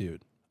 blah.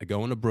 Dude, I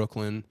go into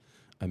Brooklyn.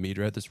 I meet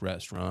her at this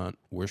restaurant.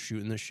 We're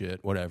shooting the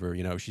shit, whatever.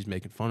 You know, she's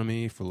making fun of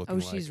me for looking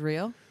like... Oh, she's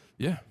real?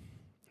 Yeah.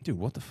 Dude,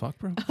 what the fuck,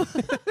 bro?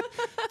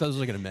 That was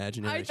like an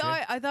imaginary chick.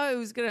 I thought it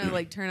was gonna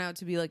like turn out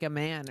to be like a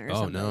man or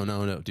something.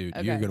 No. Dude,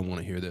 Okay. you're going to want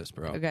to hear this,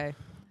 bro. Okay.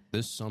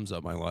 This sums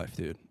up my life,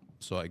 dude.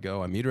 So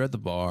I meet her at the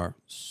bar,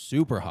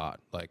 super hot,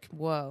 like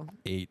Whoa.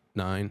 8,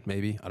 9,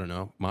 maybe. I don't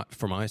know.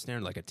 For my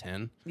standard, like a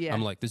 10. Yeah.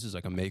 I'm like, this is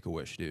like a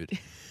Make-A-Wish, dude.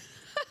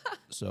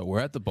 So we're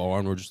at the bar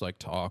and we're just like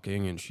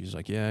talking, and she's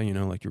like, yeah, you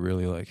know, like you're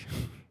really like,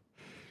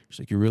 she's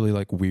like, you're really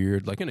like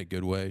weird, like in a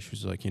good way.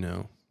 She's like, you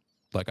know,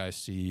 like I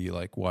see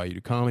like why you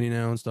do comedy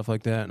now and stuff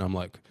like that. And I'm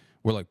like,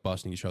 we're like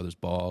busting each other's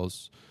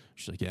balls.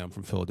 She's like, yeah, I'm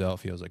from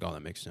Philadelphia. I was like, oh,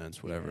 that makes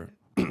sense, whatever.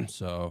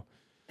 So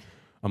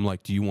I'm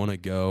like, do you want to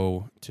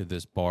go to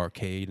this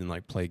barcade and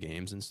like play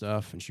games and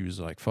stuff? And she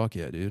was like, fuck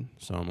yeah, dude.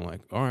 So I'm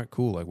like, all right,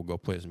 cool. Like, we'll go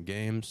play some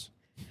games.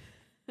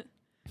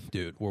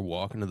 Dude, we're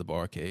walking to the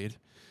barcade,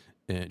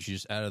 and she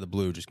just out of the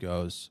blue just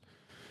goes,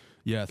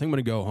 yeah, I think I'm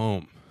going to go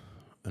home.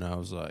 And I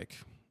was like,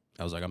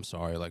 I'm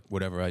sorry. Like,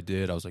 whatever I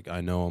did, I was like,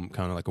 I know I'm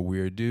kind of like a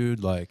weird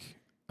dude. Like,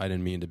 I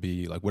didn't mean to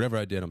be like, whatever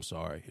I did, I'm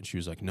sorry. And she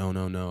was like, no,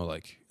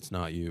 like, it's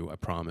not you, I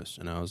promise.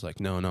 And I was like,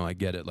 no, I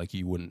get it. Like,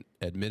 you wouldn't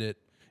admit it.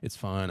 It's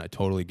fine. I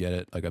totally get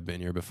it. Like, I've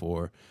been here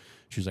before.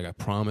 She was like, I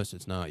promise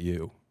it's not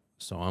you.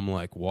 So I'm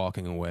like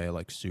walking away,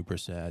 like super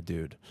sad,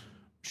 dude.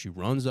 She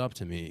runs up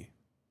to me,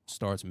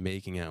 starts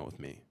making out with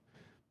me.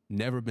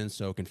 Never been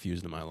so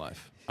confused in my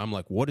life. I'm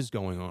like, what is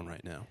going on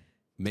right now?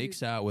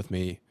 Makes out with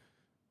me,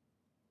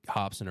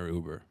 hops in her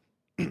Uber.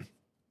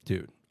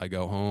 Dude, I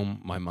go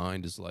home. My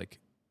mind is like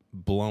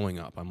blowing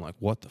up. I'm like,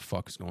 what the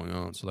fuck is going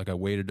on? So like I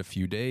waited a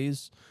few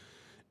days,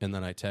 and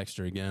then I text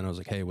her again. I was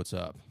like, hey, what's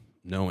up?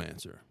 No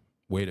answer.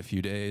 Wait a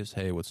few days.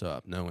 Hey, what's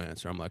up? No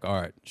answer. I'm like,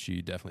 all right,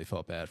 she definitely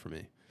felt bad for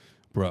me.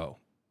 Bro,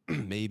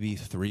 maybe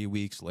 3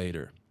 weeks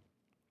later,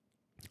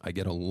 I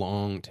get a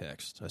long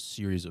text, a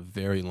series of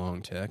very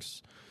long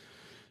texts.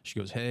 She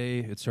goes, hey,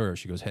 it's her.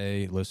 She goes,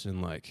 hey,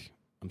 listen, like,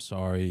 I'm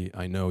sorry.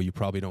 I know you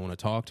probably don't want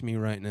to talk to me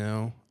right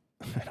now.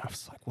 And I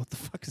was like, what the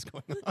fuck is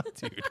going on,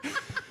 dude?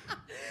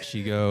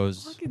 She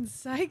goes, Fucking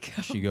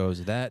psycho. she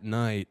goes, that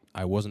night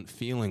I wasn't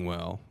feeling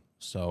well,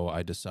 so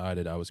I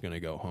decided I was going to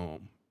go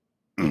home.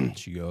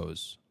 She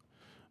goes,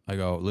 I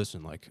go,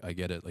 listen, like, I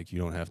get it. Like, you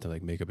don't have to,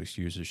 like, make up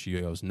excuses. She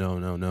goes,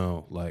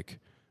 no. Like,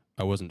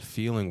 I wasn't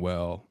feeling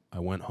well. I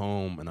went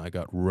home and I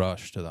got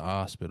rushed to the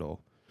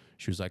hospital.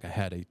 She was like, I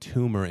had a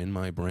tumor in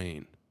my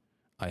brain.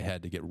 I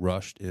had to get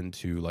rushed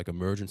into, like,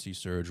 emergency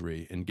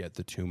surgery and get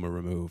the tumor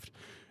removed.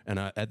 And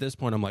at this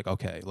point, I'm like,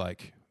 okay,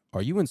 like,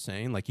 are you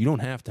insane? Like, you don't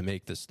have to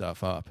make this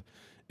stuff up.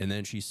 And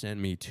then she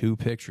sent me 2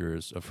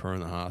 pictures of her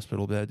in the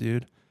hospital bed,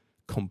 dude.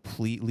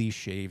 Completely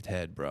shaved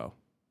head, bro.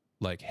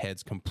 Like,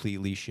 head's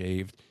completely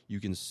shaved. You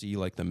can see,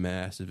 like, the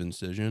massive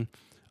incision.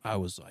 I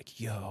was like,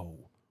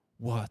 yo,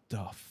 what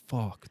the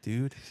fuck,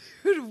 dude?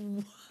 Dude,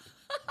 what?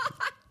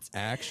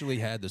 Actually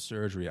had the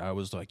surgery. I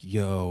was like,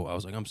 yo,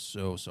 I'm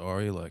so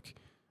sorry. Like,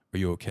 are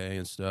you okay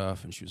and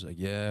stuff? And she was like,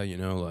 yeah, you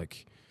know,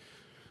 like,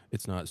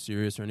 it's not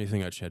serious or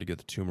anything. I just had to get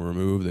the tumor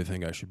removed. They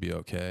think I should be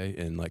okay.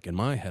 And, like, in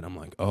my head, I'm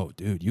like, oh,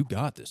 dude, you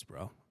got this,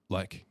 bro.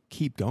 Like,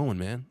 keep going,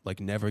 man. Like,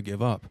 never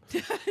give up.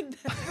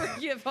 Never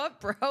give up,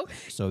 bro.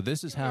 So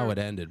this is how it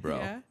ended, bro.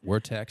 Yeah. We're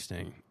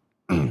texting,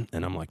 and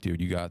I'm like, dude,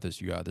 you got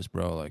this,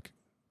 bro. Like,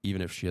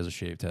 even if she has a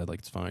shaved head, like,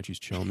 it's fine. She's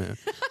chill, man.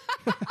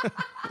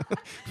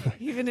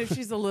 Even if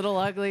she's a little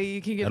ugly,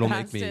 you can get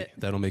past it.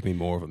 That'll make me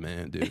more of a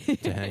man, dude,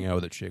 to hang out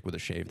with a chick with a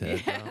shaved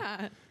head. Yeah.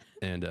 Bro.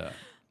 And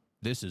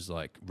this is,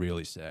 like,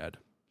 really sad.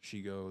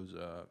 She goes,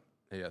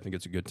 hey, I think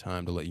it's a good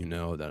time to let you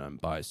know that I'm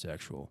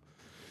bisexual.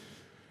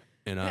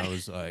 And I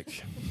was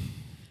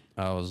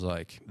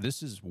like,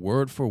 this is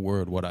word for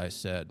word what I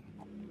said.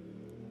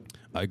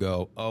 I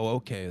go, oh,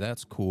 okay,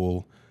 that's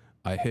cool.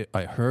 I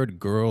heard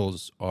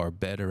girls are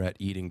better at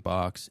eating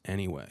box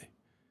anyway.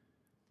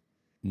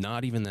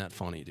 Not even that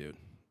funny, dude.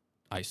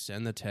 I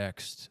send the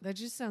text. That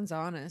just sounds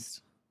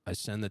honest. I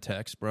send the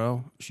text,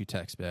 bro. She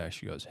texts back.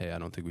 She goes, hey, I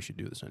don't think we should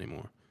do this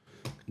anymore.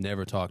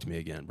 Never talk to me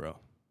again, bro.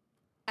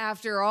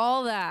 After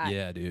all that.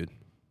 Yeah, dude.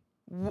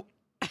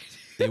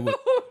 Dude,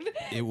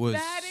 It was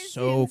that is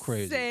so insane.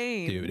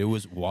 crazy. Dude, it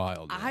was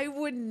wild. Man. I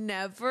would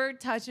never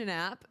touch an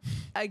app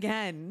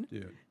again.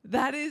 Dude.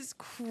 That is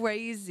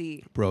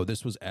crazy. Bro,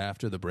 this was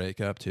after the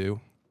breakup, too.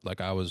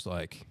 Like, I was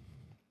like,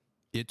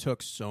 it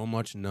took so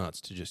much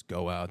nuts to just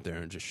go out there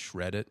and just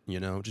shred it, you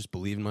know, just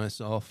believe in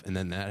myself. And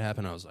then that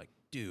happened. I was like,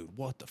 dude,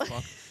 what the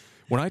fuck?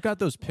 When I got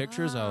those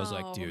pictures, I was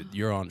like, Wow. dude,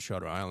 you're on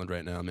Shutter Island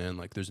right now, man.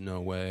 Like, there's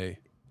no way,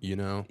 you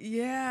know?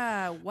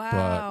 Yeah.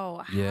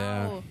 Wow.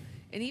 yeah. How?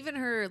 And even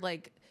her,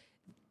 like,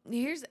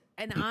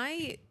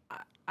 I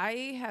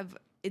have,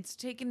 it's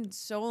taken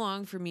so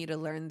long for me to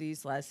learn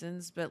these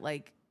lessons, but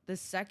like the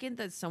second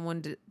that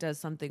someone does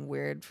something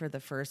weird for the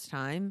first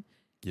time,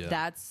 Yeah.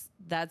 that's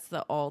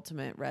the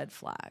ultimate red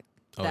flag.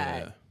 Oh,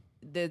 yeah.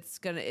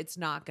 It's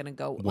not gonna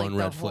go One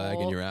like, red flag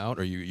and you're out,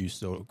 or you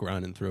still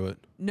grinding through it?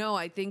 No,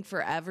 I think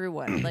for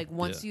everyone, like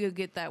once you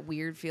get that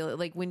weird feeling,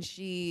 like when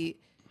she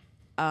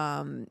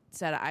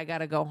said I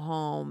gotta go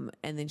home,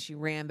 and then she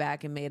ran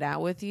back and made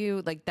out with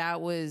you, like that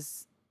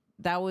was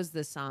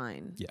the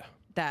sign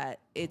that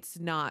it's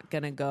not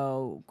gonna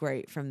go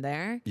great from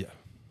there. Yeah.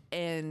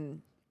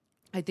 And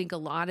I think a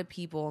lot of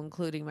people,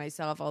 including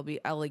myself, I'll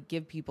like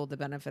give people the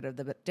benefit of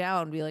the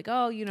doubt and be like,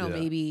 oh, you know,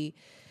 maybe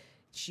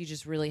she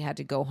just really had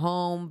to go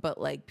home. But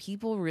like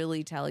people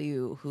really tell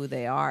you who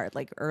they are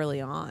like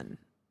early on.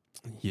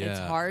 Yeah. It's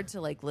hard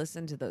to like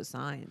listen to those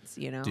signs,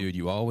 you know? Dude,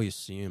 you always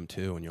see them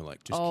too, and you're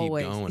like, just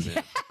Always. keep going,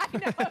 man. I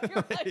know.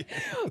 You're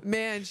like,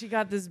 man, she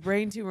got this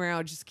brain tumor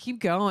out. Just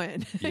keep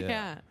going.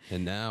 Yeah.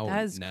 And now,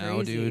 That is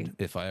crazy. dude,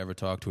 if I ever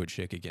talk to a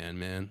chick again,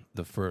 man,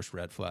 the first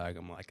red flag,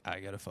 I'm like,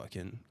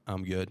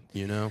 I'm good,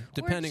 you know?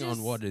 Depending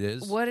on what it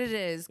is. What it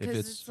is. If Because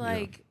it's, it's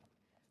like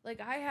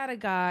I had a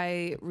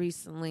guy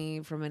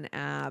recently from an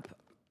app.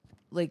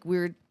 Like we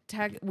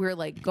were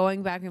like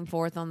going back and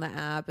forth on the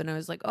app, and I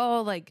was like,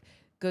 oh, like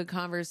good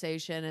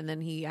conversation. And then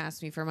he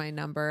asked me for my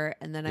number,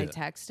 and then I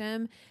text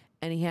him,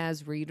 and he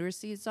has read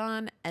receipts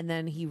on, and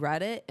then he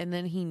read it, and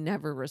then he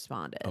never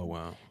responded. Oh,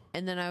 wow.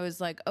 And then I was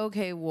like,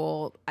 okay,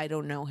 well, I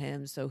don't know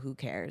him, so who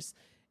cares?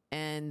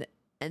 And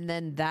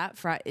then that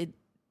Friday,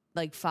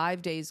 like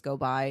 5 days go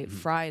by.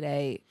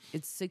 Friday,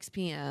 it's 6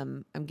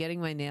 p.m. I'm getting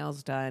my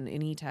nails done,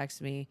 and he texts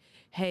me,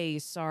 hey,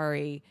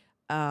 sorry,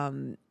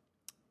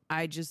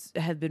 I just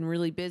have been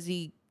really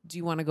busy. Do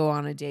you want to go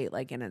on a date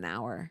like in an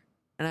hour?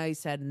 And I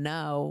said,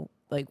 no.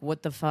 Like,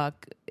 what the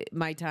fuck?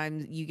 My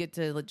time, you get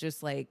to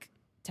just like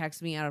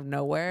text me out of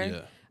nowhere. Yeah.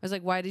 I was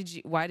like, why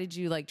did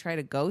you like try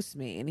to ghost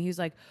me? And he was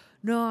like,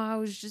 no, I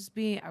was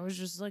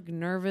just like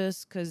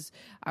nervous because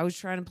I was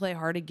trying to play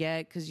hard to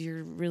get because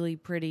you're really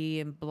pretty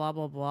and blah,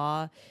 blah,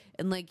 blah.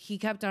 And like, he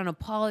kept on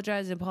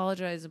apologizing.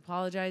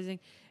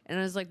 And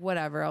I was like,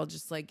 whatever, I'll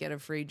just like get a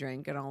free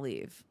drink and I'll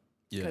leave.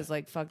 Yeah. Because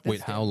like, fuck this.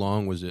 Wait, how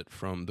long was it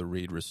from the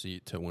read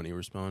receipt to when he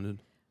responded?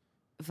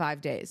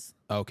 5 days.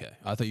 Okay.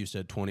 I thought you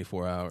said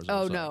 24 hours.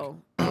 Oh,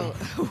 no.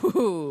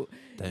 Oh,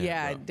 damn,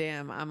 yeah, bro.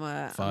 damn. I'm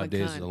a 5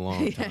 days is cunt. a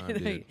long time,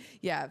 dude.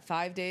 Yeah,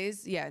 5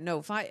 days. Yeah,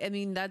 no, 5. I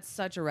mean, that's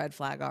such a red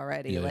flag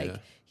already. Yeah, like, yeah.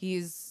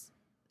 he's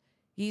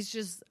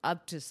just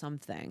up to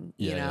something,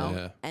 you Yeah, know?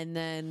 yeah. And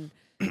then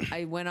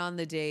I went on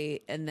the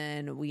date, and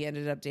then we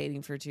ended up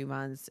dating for 2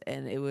 months,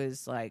 and it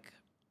was like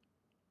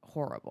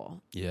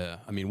horrible. Yeah.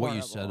 I mean, what you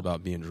Horrible. said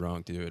about being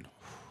drunk, dude,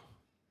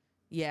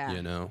 Yeah.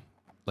 you know?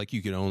 Like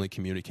you could only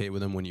communicate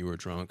with him when you were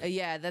drunk.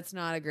 Yeah, that's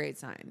not a great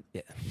sign.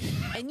 Yeah.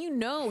 And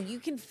you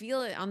can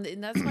feel it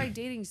and that's why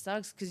dating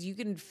sucks, because you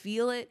can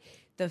feel it.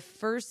 The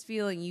first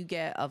feeling you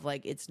get of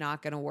like it's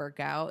not going to work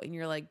out, and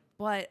you're like,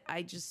 but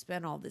I just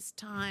spent all this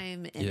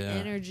time and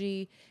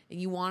energy,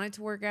 and you want it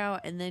to work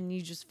out, and then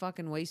you just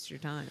fucking waste your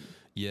time.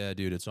 Yeah,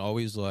 dude. It's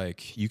always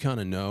like you kind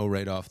of know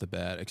right off the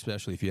bat,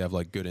 especially if you have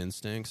like good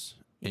instincts.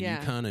 And you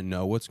kind of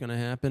know what's going to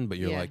happen, but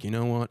you're like, you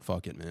know what?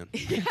 Fuck it, man.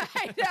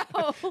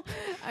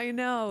 I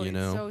know. You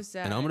know? It's so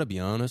sad. And I'm going to be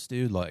honest,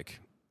 dude. Like,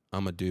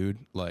 I'm a dude.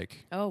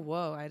 Like, oh,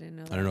 whoa. I didn't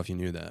know that. I don't know if you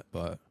knew that,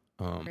 but.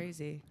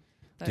 Crazy.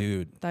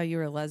 Dude. Thought you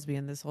were a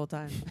lesbian this whole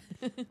time.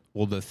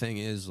 Well, the thing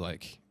is,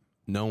 like,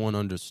 no one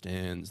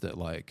understands that,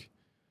 like,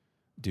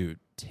 dude,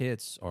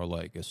 tits are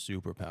like a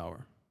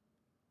superpower.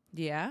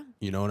 Yeah?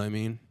 You know what I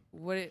mean?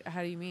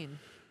 How do you mean?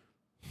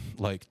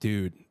 Like,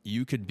 dude,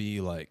 you could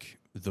be like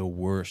the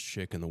worst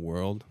chick in the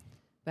world.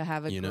 But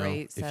have a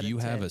great set if you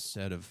of have a tits.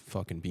 set of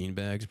fucking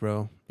beanbags,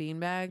 bro,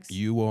 Beanbags?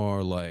 you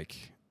are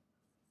like,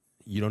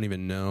 you don't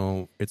even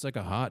know. It's like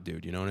a hot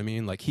dude. You know what I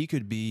mean? Like he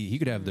could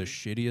have the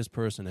shittiest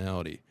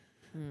personality,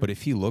 but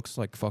if he looks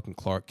like fucking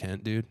Clark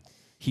Kent, dude,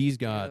 he's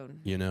got,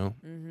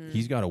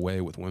 he's got a way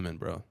with women,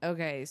 bro.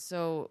 Okay,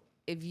 so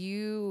if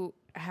you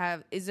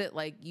have, is it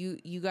like you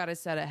got a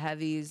set of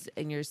heavies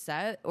in your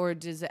set, or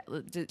does it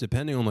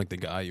Depending on like the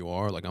guy you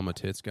are, like I'm a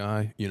tits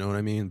guy, you know what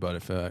I mean? But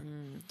if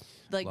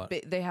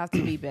like they have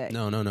to be big?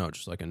 no,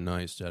 just like a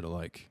nice set of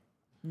like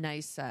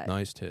Nice set.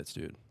 nice tits,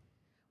 dude.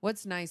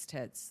 What's nice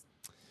tits?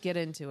 Get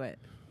into it.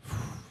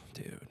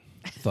 Dude,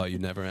 thought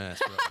you'd never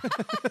ask,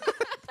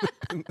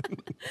 bro.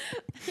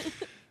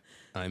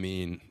 I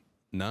mean,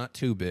 not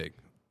too big.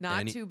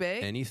 Not too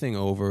big? Anything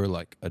over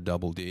like a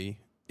double D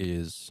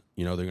is,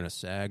 they're going to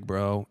sag,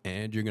 bro,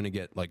 and you're going to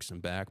get like some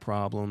back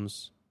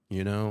problems,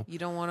 You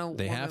don't want to.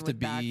 They have to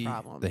back be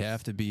problems. they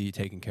have to be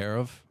taken care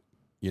of,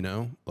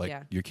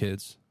 like your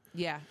kids.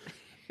 Yeah.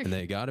 And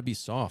they got to be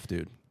soft,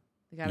 dude.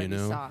 They gotta be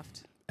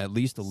soft. at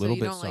least a little so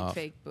you bit don't soft. like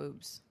fake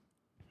boobs.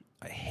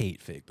 I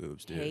hate fake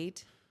boobs, dude.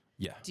 Hate?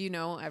 Yeah. Do you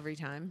know every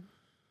time?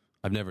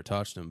 I've never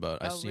touched them,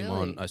 but I Oh, see really? them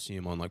on. I see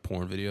them on like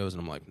porn videos,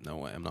 and I'm like, no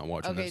way, I'm not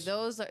watching Okay,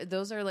 this.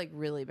 those are like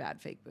really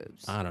bad fake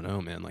boobs. I don't know,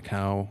 man. Like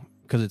how?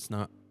 Because it's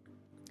not.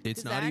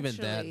 It's 'Cause not even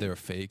that actually- they're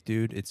fake,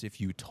 dude. It's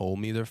if you told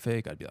me they're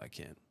fake, I'd be like, I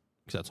can't.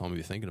 Because that's all I'm gonna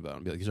be thinking about.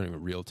 I'd be like, these aren't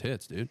even real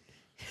tits, dude.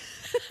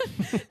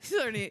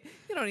 You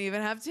don't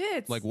even have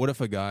tits. Like, what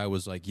if a guy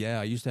was like, yeah,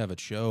 I used to have a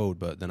chode,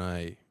 but then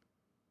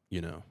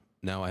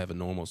now I have a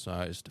normal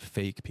sized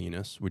fake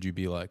penis. Would you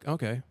be like,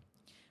 okay?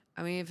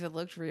 I mean, if it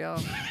looked real,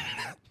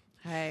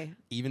 hey,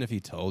 Even if he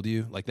told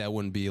you, like that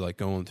wouldn't be like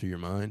going through your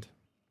mind.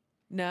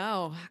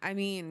 no. I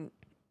mean,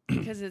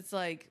 because it's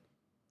like,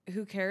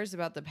 who cares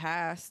about the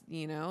past?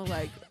 You know,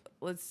 like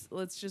let's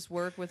just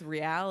work with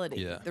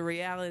reality. Yeah. The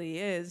reality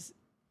is,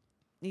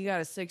 you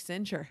got a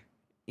 6-incher.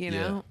 You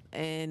know,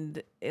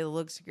 and it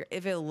looks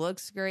if it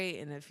looks great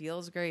and it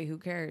feels great, who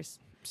cares?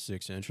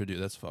 6-inch, dude.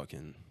 That's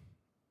fucking.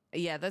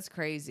 Yeah, that's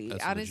crazy.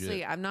 That's Honestly,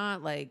 legit. I'm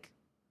not like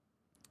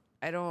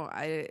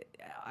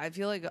I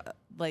feel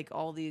like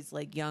all these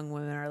like young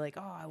women are like,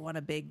 "Oh, I want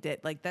a big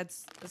dick." Like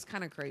that's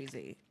kind of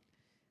crazy.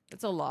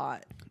 That's a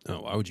lot.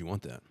 Oh, why would you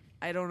want that?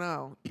 I don't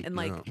know. And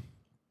like No.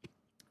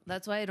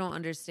 that's why I don't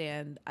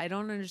understand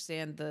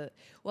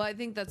well, I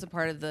think that's a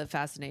part of the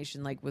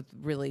fascination like with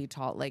really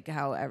tall like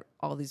how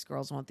all these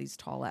girls want these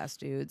tall ass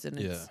dudes and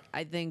it's Yeah.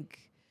 I think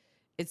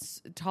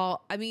it's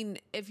tall. I mean,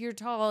 if you're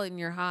tall and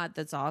you're hot,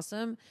 that's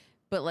awesome.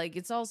 But like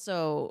it's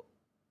also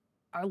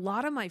a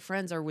lot of my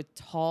friends are with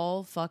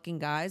tall fucking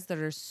guys that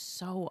are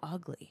so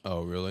ugly.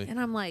 Oh, really? And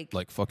I'm like,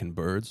 Fucking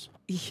birds?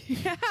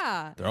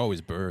 yeah. They're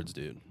always birds,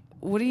 dude.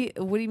 What do you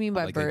mean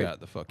by Like bird? they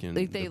got the fucking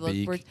Like they the look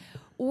beak. birds,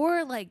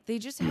 or like they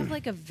just have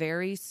like a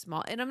very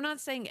small. And I'm not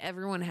saying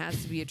everyone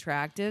has to be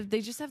attractive.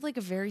 They just have like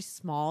a very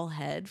small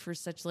head for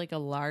such like a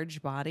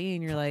large body,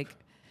 and you're like,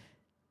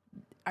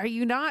 are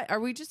you not? Are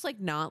we just like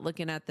not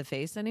looking at the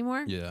face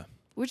anymore? Yeah,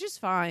 Which is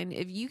fine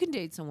if you can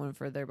date someone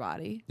for their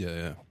body.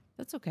 yeah.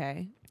 That's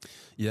okay.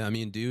 Yeah, I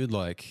mean, dude,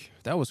 like,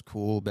 that was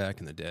cool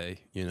back in the day,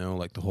 you know,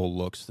 like the whole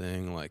looks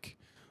thing, like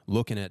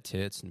looking at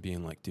tits and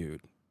being like,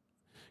 dude.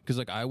 Because,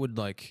 like,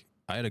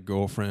 I had a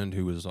girlfriend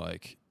who was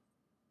like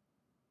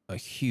a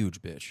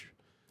huge bitch,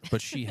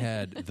 but she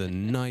had the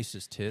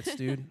nicest tits,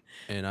 dude.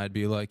 And I'd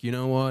be like, you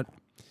know what?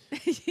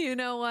 You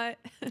know what?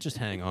 Just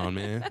hang on,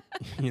 man.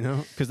 You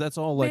know? Because that's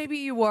all like. Maybe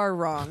you are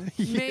wrong.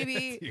 Yeah,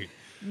 dude.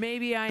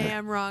 Maybe I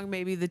am wrong.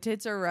 Maybe the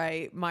tits are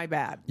right. My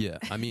bad. Yeah,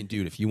 I mean,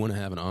 dude, if you want to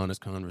have an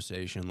honest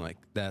conversation, like,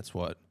 that's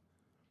what,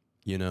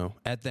 you know,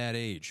 at that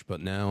age.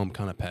 But now I'm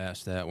kind of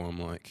past that where I'm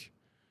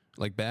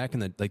like back in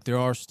the, like, there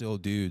are still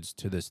dudes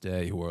to this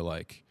day who are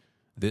like,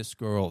 this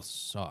girl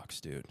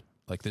sucks, dude.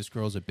 Like, this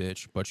girl's a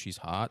bitch, but she's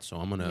hot, so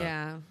I'm going to,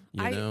 Yeah.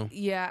 you know?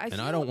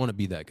 And I don't want to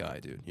be that guy,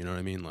 dude. You know what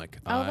I mean? Like,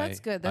 Oh, that's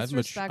good. That's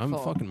respectful.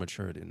 I'm fucking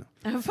mature, dude.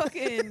 I'm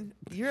fucking.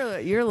 You're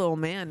a little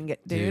man, dude.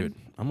 Dude,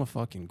 I'm a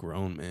fucking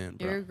grown man,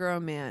 bro. You're a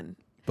grown man.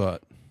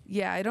 But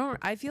Yeah,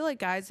 I feel like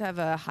guys have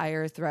a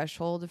higher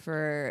threshold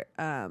for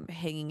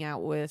hanging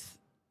out with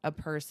a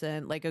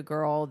person, like a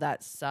girl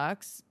that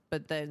sucks,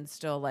 but then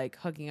still like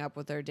hooking up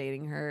with her,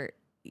 dating her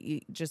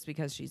just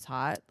because she's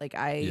hot. Like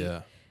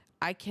yeah.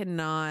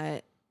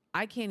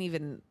 I can't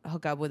even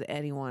hook up with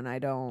anyone I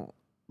don't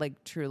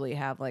like truly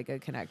have like a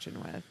connection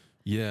with.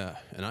 Yeah,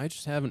 and I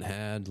just haven't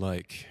had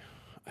like,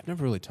 I've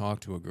never really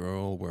talked to a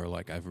girl where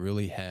like I've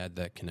really had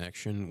that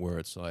connection where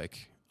it's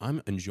like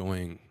I'm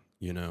enjoying,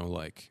 you know,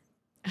 like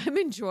I'm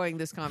enjoying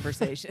this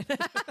conversation.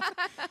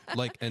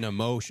 like an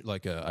emotion,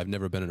 like I've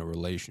never been in a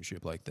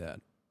relationship like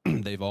that.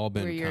 They've all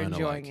been Where you're kind of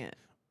enjoying like it.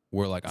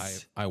 where like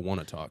I want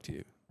to talk to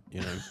you,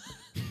 you know.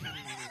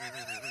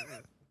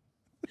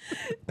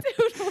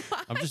 Dude,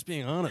 I'm just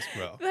being honest,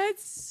 bro.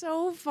 that's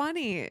so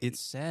funny. It's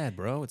sad,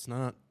 bro. It's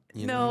not.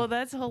 You No, know?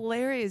 that's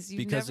hilarious. You've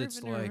Because never it's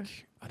been in a-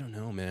 like I don't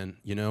know, man.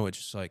 You know, it's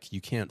just like you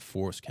can't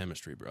force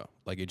chemistry, bro.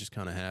 Like it just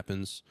kind of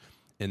happens,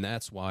 and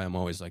that's why I'm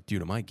always like,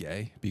 dude, am I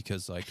gay?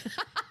 Because like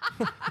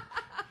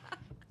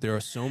there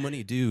are so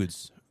many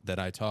dudes that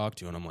I talk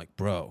to, and I'm like,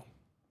 bro,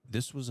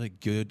 this was a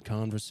good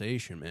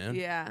conversation, man.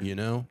 Yeah. You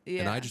know, and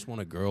Yeah. I just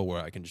want a girl where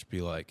I can just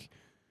be like,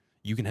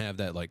 you can have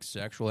that like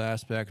sexual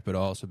aspect, but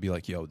also be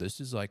like, yo, this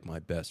is like my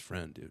best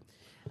friend, dude.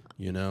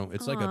 You know,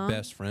 it's like a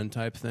best friend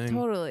type thing.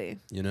 Totally.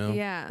 You know?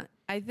 Yeah.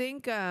 I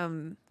think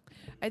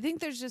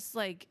there's just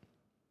like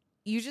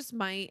you just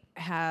might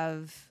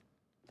have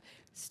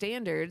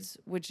standards,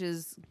 which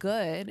is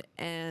good,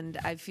 and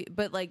I feel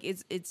but like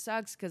it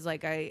sucks cuz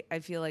like I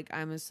feel like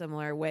I'm a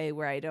similar way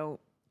where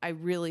I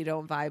really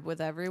don't vibe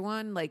with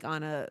everyone like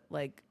on a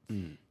like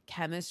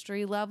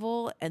chemistry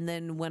level, and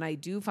then when I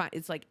do find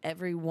it's like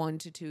every 1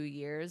 to 2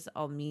 years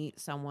I'll meet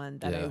someone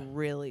that I Yeah.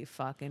 really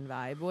fucking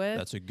vibe with.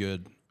 That's a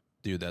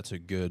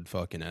good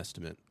fucking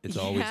estimate. It's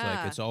always Yeah.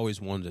 like, it's always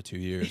 1 to 2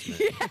 years,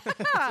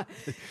 man.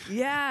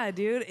 Yeah,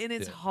 dude. And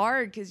it's Yeah.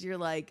 hard because you're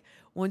like,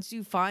 once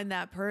you find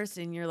that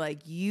person, you're like,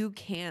 you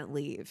can't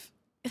leave.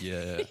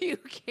 Yeah. You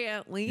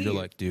can't leave. You're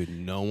like, dude,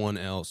 no one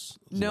else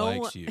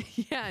likes you.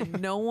 Yeah,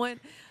 no one.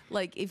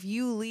 Like, if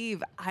you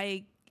leave,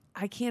 I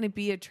can't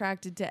be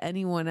attracted to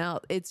anyone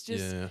else. It's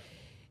just,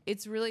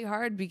 it's really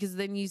hard because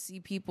then you see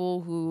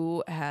people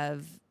who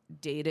have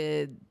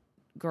dated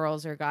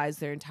girls or guys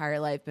their entire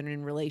life, been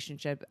in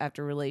relationship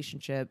after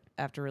relationship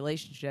after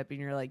relationship, and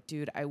you're like,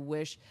 dude, I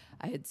wish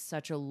I had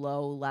such a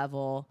low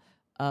level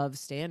of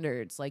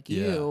standards like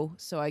you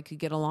so I could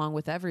get along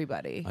with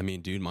everybody. I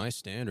mean, dude, my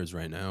standards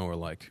right now are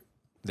like,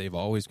 they've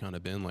always kind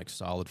of been like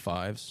solid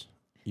 5s,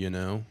 you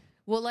know?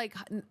 Well, like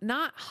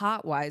not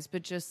hot wise,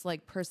 but just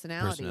like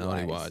personality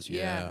wise.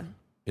 Yeah.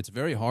 It's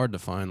very hard to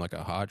find like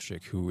a hot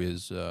chick who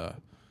is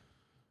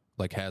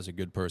like has a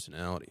good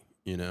personality,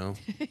 you know?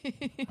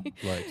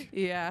 Like,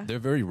 they're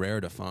very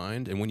rare to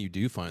find, and when you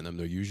do find them,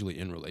 they're usually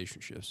in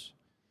relationships.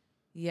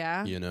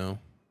 Yeah. You know?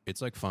 It's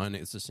like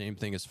it's the same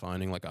thing as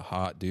finding like a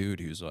hot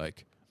dude who's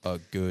like a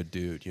good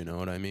dude, you know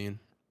what I mean?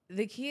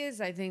 The key is,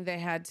 I think they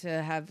had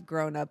to have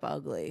grown up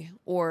ugly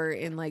or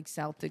in like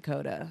South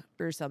Dakota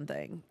or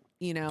something,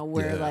 you know,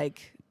 where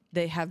like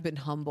they have been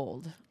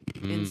humbled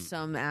in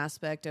some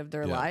aspect of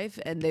their life,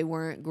 and they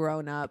weren't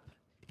grown up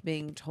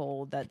being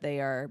told that they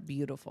are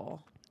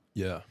beautiful.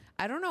 Yeah.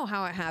 I don't know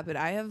how it happened.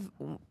 I have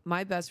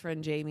my best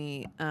friend,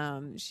 Jamie.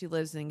 She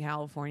lives in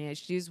California.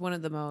 She's one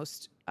of the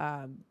most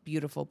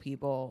beautiful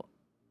people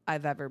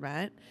I've ever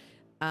met.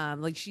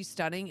 Like, she's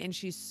stunning and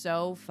she's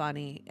so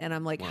funny. And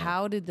I'm like,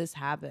 how did this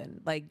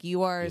happen? Like,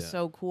 you are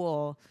so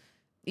cool.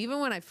 Even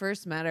when I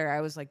first met her,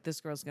 I was like,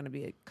 this girl's going to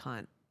be a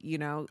cunt, you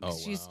know?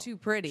 She's too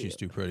pretty. She's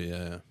too pretty,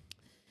 yeah.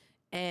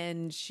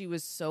 And she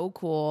was so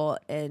cool,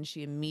 and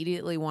she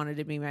immediately wanted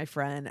to be my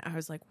friend. I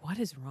was like, what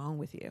is wrong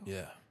with you?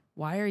 Yeah.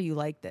 Why are you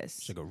like this?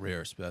 She's like a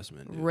rare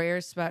specimen. Dude. Rare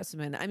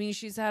specimen. I mean,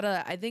 she's had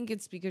I think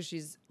it's because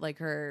she's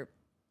like I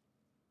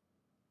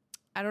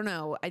don't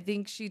know. I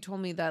think she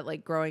told me that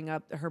like growing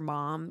up, her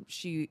mom,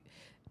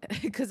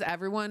 because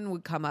everyone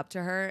would come up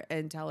to her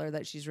and tell her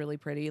that she's really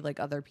pretty,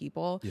 like other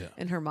people. Yeah.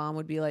 And her mom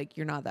would be like,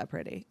 you're not that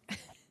pretty.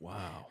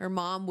 Wow. Her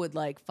mom would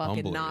like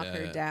fucking knock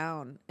her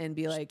down and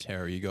be like, tear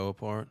her ego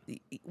apart.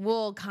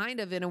 Well, kind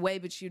of in a way,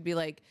 but she would be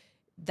like,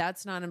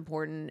 that's not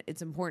important.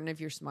 It's important if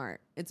you're smart.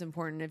 It's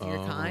important if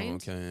you're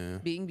kind. Okay, yeah.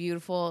 Being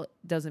beautiful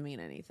doesn't mean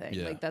anything.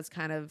 Yeah. Like, that's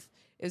it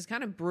was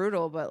kind of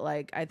brutal, but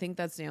like, I think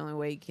that's the only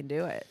way you can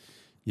do it.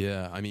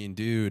 Yeah. I mean,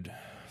 dude,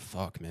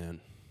 fuck,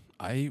 man.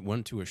 I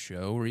went to a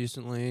show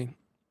recently.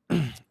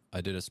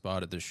 I did a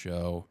spot at this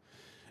show,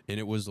 and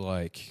it was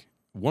like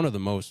one of the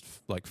most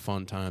like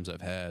fun times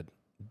I've had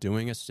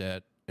doing a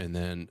set. And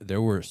then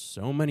there were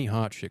so many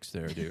hot chicks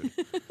there, dude.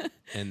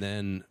 And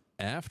then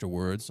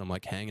afterwards, I'm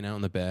like hanging out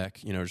in the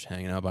back, you know, just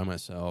hanging out by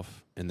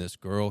myself. And this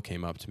girl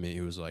came up to me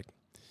who was like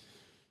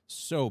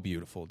so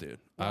beautiful, dude.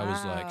 Wow. I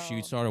was like,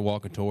 she started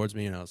walking towards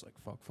me, and I was like,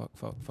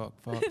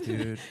 fuck,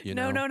 dude. You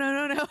know?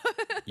 No.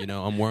 You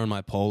know, I'm wearing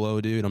my polo,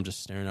 dude. I'm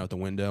just staring out the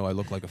window. I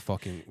look like a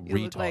fucking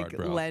retard, look like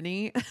bro.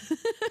 Lenny.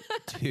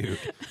 Dude,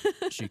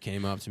 she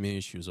came up to me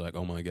and she was like,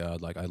 oh my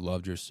God, like, I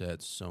loved your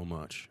set so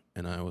much.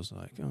 And I was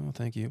like, oh,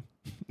 thank you.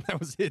 That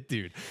was it,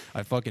 dude.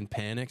 I fucking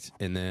panicked,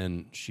 and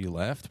then she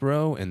left,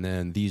 bro. And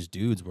then these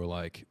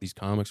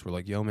comics were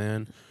like, yo,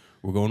 man,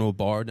 we're going to a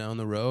bar down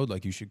the road.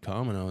 Like, you should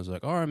come. And I was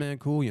like, all right, man,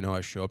 cool. You know,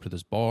 I show up to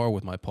this bar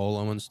with my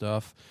polo and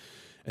stuff.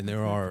 And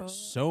there are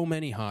so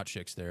many hot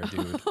chicks there,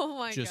 dude. Oh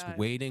my just God.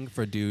 waiting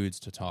for dudes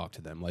to talk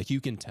to them. Like, you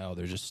can tell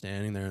they're just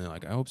standing there and they're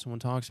like, I hope someone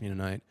talks to me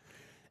tonight.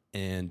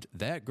 And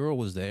that girl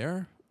was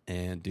there.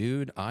 And,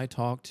 dude, I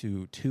talked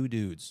to 2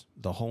 dudes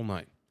the whole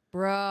night.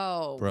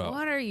 Bro,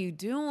 what are you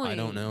doing? I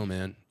don't know,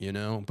 man. You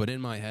know? But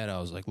in my head, I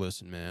was like,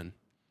 listen, man.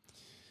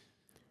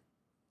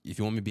 If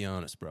you want me to be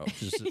honest, bro,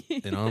 just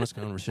an honest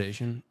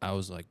conversation, I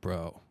was like,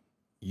 bro,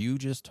 you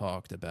just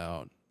talked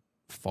about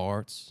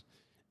farts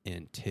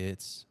and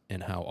tits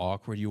and how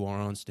awkward you are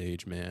on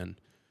stage, man.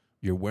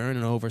 You're wearing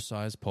an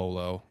oversized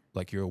polo.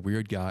 Like, you're a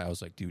weird guy. I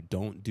was like, dude,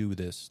 don't do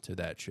this to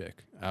that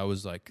chick. I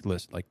was like,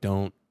 listen, like,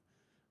 don't.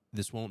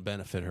 This won't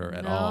benefit her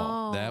at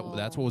all.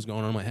 That's what was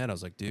going on in my head. I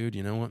was like, dude,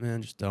 you know what,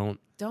 man? Just don't.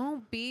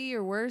 Don't be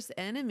your worst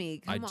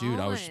enemy. Come on.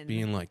 I was just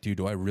being like, dude,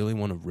 do I really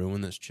want to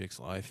ruin this chick's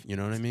life? You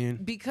know what I mean?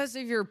 Because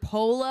of your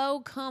polo?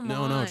 Come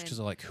on. No, it's because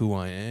of like who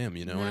I am.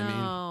 You know what I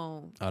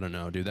mean? I don't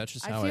know, dude. That's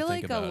just how I think about it.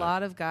 I feel like a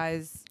lot of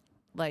guys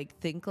like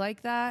think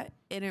like that,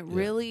 and it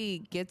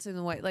really gets in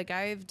the way. Like,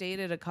 I've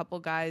dated a couple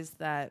guys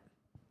that,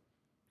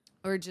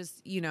 or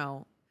just, you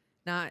know,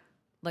 not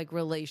like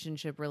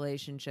relationship,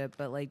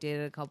 but like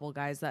dated a couple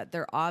guys that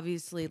they're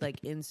obviously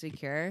like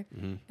insecure.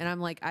 Mm-hmm. And I'm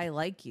like, I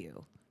like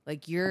you.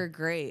 Like, you're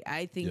great.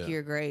 I think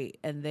you're great.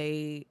 And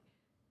they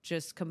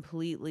just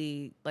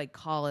completely like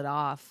call it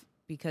off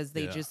because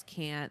they just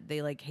can't,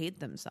 they like hate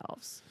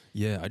themselves.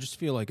 Yeah. I just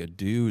feel like a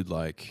dude,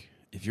 like,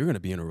 if you're going to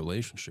be in a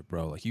relationship,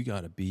 bro, like, you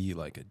got to be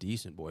like a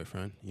decent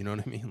boyfriend. You know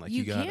what I mean? Like,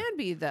 you can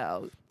be,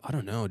 though. I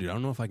don't know, dude. I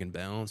don't know if I can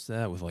balance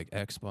that with like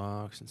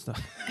Xbox and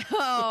stuff.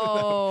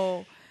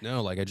 Oh.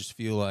 No, like, I just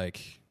feel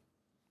like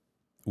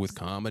with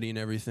comedy and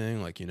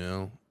everything, like, you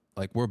know,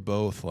 like, we're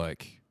both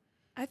like.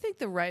 I think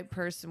the right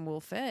person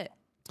will fit.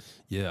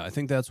 Yeah, I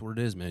think that's what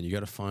it is, man. You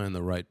got to find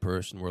the right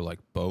person where like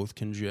both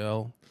can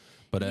gel.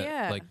 But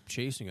like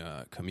chasing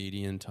a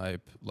comedian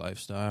type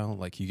lifestyle,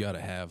 like you got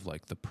to have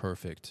like the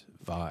perfect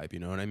vibe. You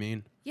know what I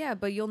mean? Yeah,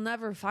 but you'll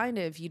never find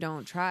it if you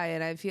don't try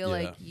it. I feel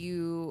like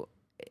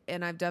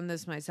and I've done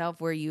this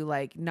myself, where you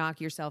like knock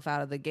yourself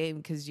out of the game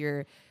because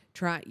you're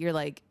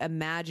like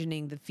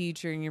imagining the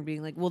future and you're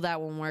being like, well,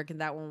 that won't work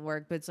and that won't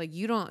work. But it's like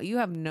you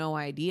have no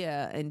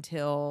idea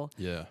until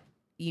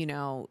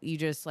you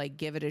just like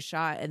give it a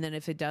shot, and then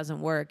if it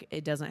doesn't work,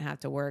 it doesn't have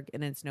to work,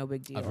 and it's no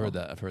big deal. I've heard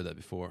that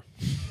before.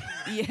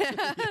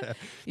 Yeah.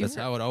 That's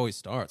how it always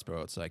starts,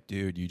 bro. It's like,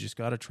 dude, you just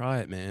gotta try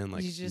it, man.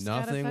 Like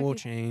nothing will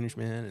change,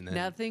 man. And then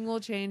nothing will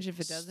change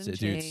if it doesn't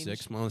change. Dude,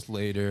 6 months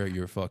later,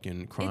 you're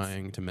fucking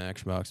crying to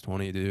Matchbox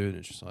 20, dude.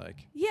 It's just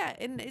like, yeah,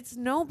 and it's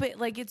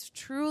like it's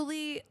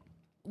truly.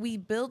 We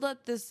build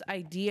up this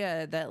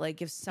idea that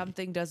like if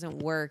something doesn't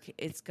work,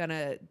 it's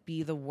gonna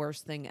be the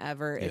worst thing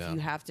ever. If you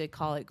have to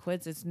call it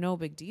quits, it's no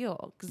big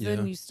deal, because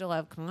then you still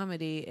have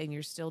comedy and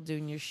you're still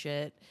doing your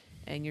shit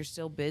and you're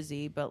still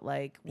busy. But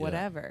like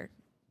whatever.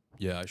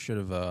 Yeah, I should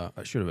have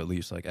at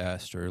least like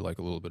asked her like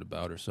a little bit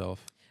about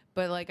herself.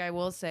 But like I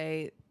will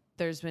say,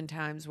 there's been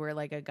times where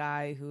like a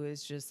guy who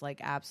is just like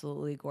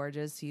absolutely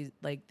gorgeous, he's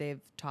like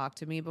they've talked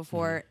to me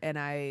before, and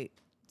I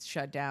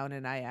shut down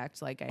and I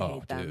act like I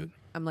hate them. Dude.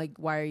 I'm like,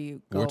 why are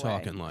you? We're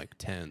talking like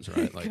tens,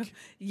 right? Like,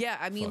 yeah,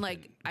 I mean,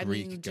 like,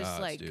 Greek just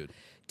gods, like,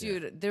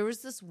 dude, there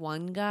was this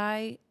one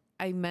guy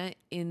I met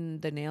in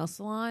the nail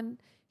salon.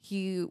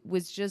 He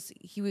was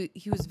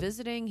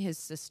visiting his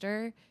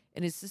sister,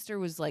 and his sister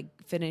was like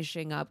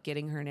finishing up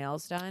getting her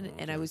nails done,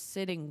 and I was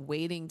sitting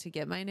waiting to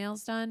get my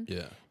nails done.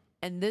 Yeah,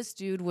 and this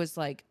dude was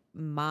like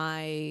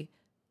my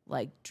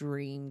like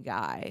dream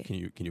guy. Can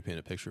you paint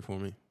a picture for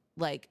me?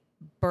 Like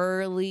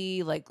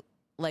burly, like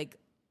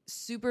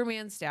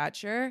Superman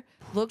stature,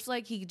 looked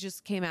like he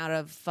just came out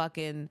of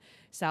fucking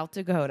South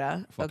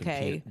Dakota.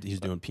 He's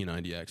doing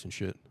P90X and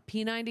shit.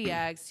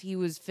 P90X. He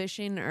was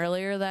fishing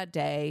earlier that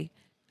day.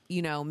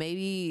 You know,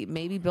 maybe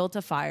built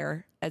a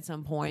fire at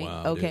some point.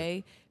 Wow, okay,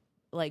 dude.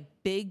 Like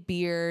big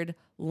beard,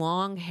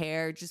 long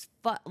hair, just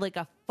like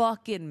a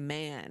fucking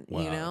man.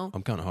 Wow. You know,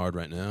 I'm kind of hard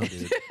right now,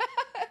 dude.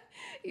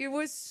 It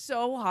was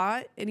so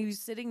hot, and he was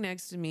sitting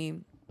next to me,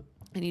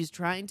 and he's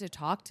trying to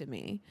talk to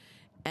me,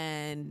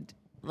 and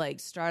like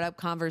start up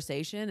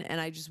conversation, and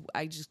I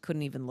just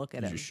couldn't even look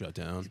at him. You just shut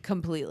down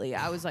completely.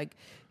 I was like,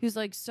 he was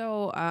like,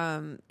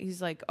 so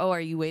he's like, oh, are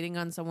you waiting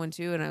on someone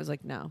too? And I was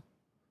like, no.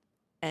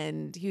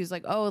 And he was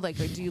like, oh, like,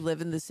 do you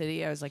live in the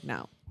city? I was like,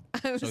 no.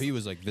 So he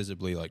was like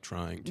visibly like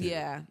trying to.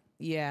 Yeah.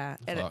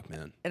 Fuck,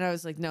 man. And I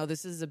was like, no,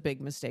 this is a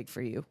big mistake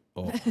for you.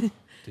 Oh,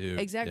 dude.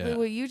 Exactly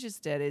what you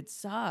just did. It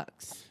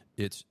sucks.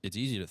 It's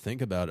easy to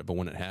think about it, but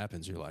when it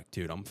happens, you're like,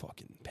 dude, I'm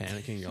fucking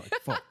panicking. You're like,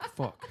 fuck.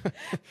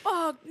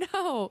 Fuck,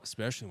 no.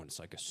 Especially when it's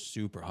like a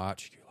super hot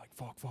chick. You're like,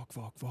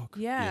 fuck.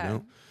 Yeah.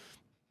 You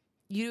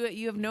know?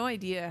 You have no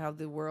idea how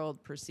the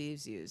world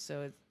perceives you.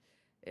 So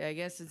I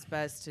guess it's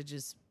best to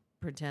just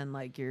pretend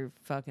like you're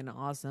fucking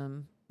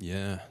awesome.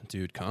 Yeah,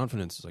 dude,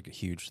 confidence is like a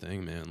huge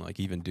thing, man. Like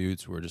even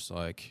dudes who are just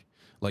like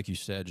you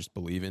said, just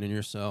believing in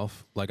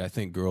yourself. Like I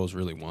think girls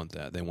really want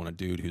that. They want a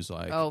dude who's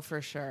like, oh,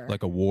 for sure,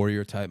 like a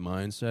warrior type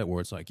mindset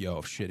where it's like, yo,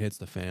 if shit hits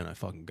the fan, I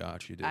fucking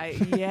got you,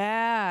 dude.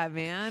 Yeah,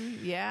 man.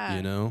 Yeah.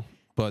 You know?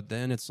 But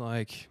then it's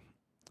like,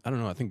 I don't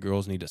know. I think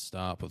girls need to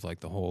stop with like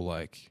the whole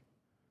like,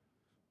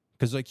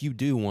 because like you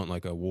do want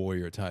like a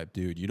warrior type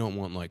dude. You don't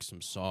want like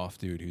some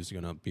soft dude who's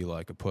gonna be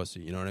like a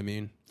pussy. You know what I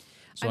mean?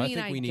 So I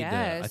think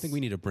we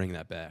need to bring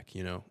that back.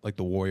 You know, like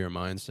the warrior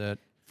mindset.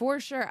 For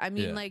sure. I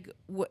mean, like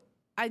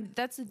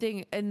that's the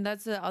thing, and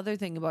that's the other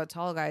thing about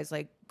tall guys.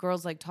 Like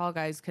girls like tall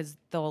guys because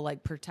they'll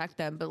like protect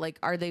them. But like,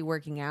 are they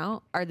working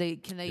out?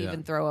 Can they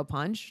even throw a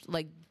punch?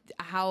 Like,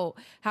 how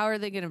are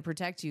they going to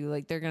protect you?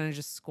 Like, they're going to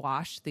just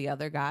squash the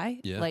other guy?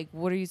 Yeah. Like,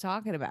 what are you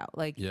talking about?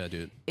 Like, yeah,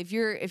 dude. If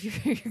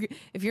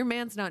your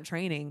man's not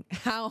training,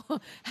 how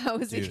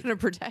is he going to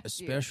protect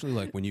you? Especially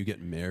like when you get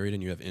married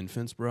and you have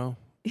infants, bro.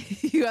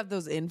 You have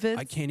those infants?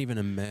 I can't even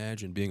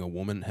imagine being a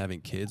woman and having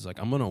kids. Like,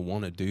 I'm going to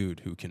want a dude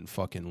who can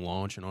fucking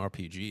launch an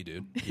RPG,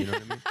 dude. You know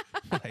what I mean?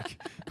 Like,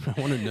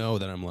 I want to know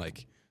that I'm,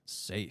 like,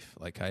 safe.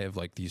 Like, I have,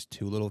 like, these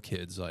 2 little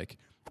kids. Like,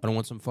 I don't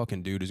want some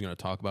fucking dude who's going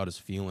to talk about his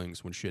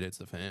feelings when shit hits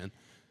the fan.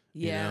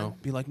 Yeah. You know?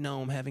 Be like,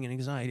 no, I'm having an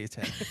anxiety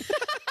attack.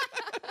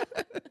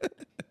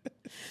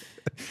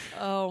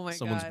 Oh my god!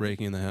 Someone's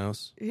breaking in the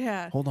house.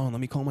 Yeah. Hold on, let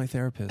me call my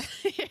therapist.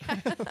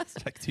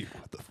 It's like, dude,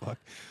 what the fuck?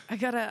 I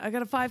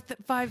gotta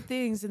five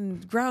things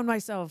and ground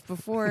myself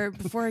before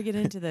I get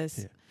into this.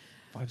 Yeah.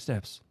 5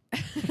 steps.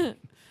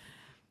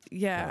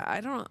 Yeah,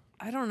 I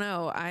don't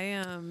know. I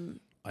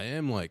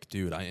am like,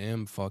 dude, I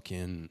am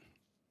fucking.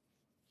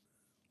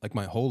 Like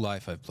my whole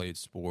life, I've played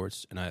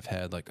sports, and I've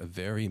had like a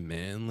very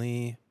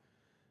manly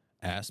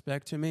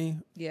aspect to me.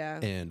 Yeah.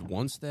 And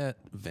once that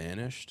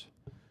vanished,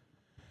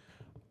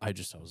 I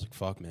was like,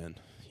 fuck, man,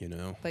 you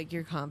know? Like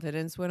your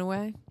confidence went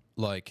away?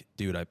 like,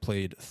 dude, I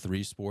played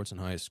 3 sports in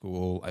high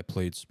school. I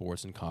played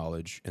sports in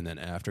college. And then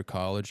after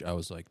college, I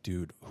was like,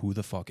 dude, who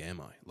the fuck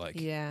am I? Like,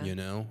 Yeah. you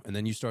know? And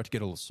then you start to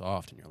get a little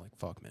soft and you're like,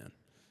 fuck, man.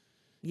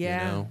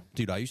 Yeah. You know?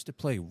 Dude, I used to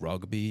play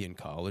rugby in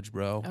college,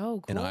 bro.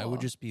 Oh, And I would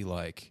cool. just be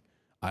like,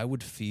 I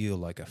would feel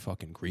like a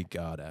fucking Greek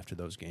god after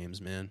those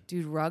games, man.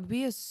 Dude,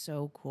 rugby is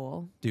so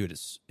cool. Dude,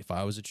 if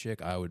I was a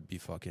chick, I would be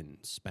fucking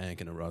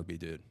spanking a rugby,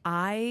 dude.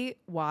 I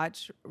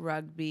watch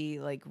rugby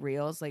like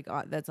reels, like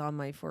that's on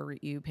my For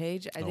You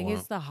page. I Oh, think wow.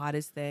 it's the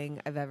hottest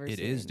thing I've ever It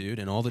seen. is, dude.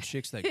 And all the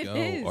chicks that It go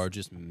is. are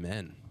just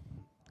men.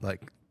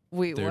 Like,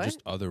 Wait, they're what?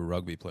 just other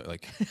rugby players.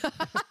 Like,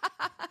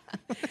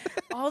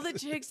 All the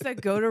chicks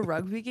that go to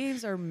rugby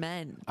games are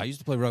men. I used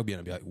to play rugby and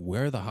I'd be like,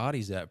 where are the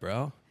hotties at,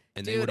 bro?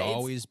 And they Dude, would it's-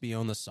 always be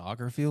on the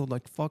soccer field.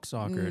 Like, fuck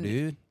soccer,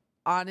 dude.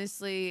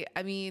 Honestly,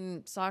 I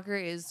mean, soccer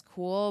is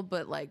cool,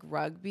 but like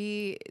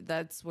rugby,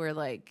 that's where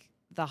like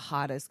the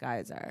hottest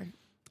guys are.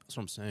 That's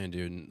what I'm saying,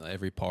 dude. And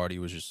every party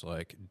was just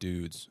like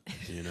dudes,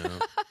 you know?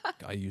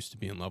 I used to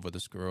be in love with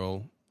this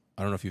girl.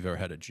 I don't know if you've ever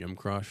had a gym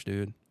crush,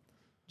 dude.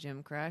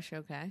 Gym crush,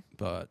 okay.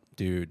 But,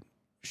 dude,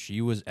 she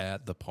was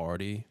at the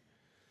party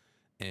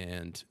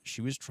and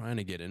she was trying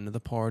to get into the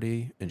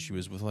party and she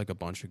was with like a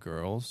bunch of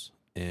girls.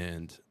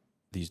 And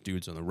these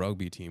dudes on the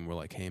rugby team were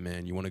like, hey,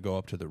 man, you want to go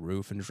up to the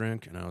roof and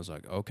drink? And I was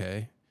like,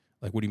 okay.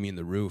 Like, what do you mean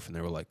the roof? And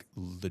they were like,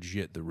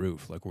 legit the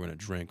roof. Like, we're going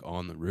to drink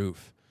on the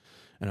roof.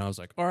 And I was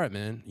like, all right,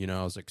 man. You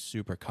know, I was like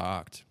super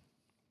cocked.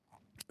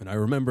 And I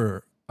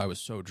remember I was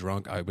so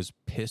drunk, I was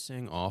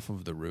pissing off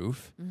of the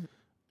roof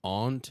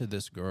onto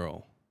this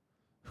girl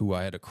who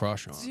I had a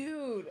crush on.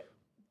 Dude.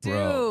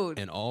 Bro. Dude.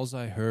 And alls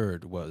I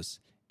heard was,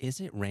 is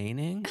it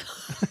raining?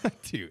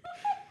 Dude.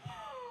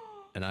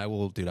 And I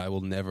will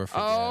never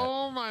forget.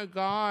 Oh my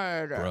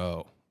God.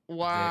 Bro.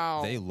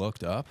 Wow. They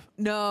looked up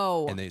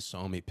No. and they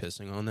saw me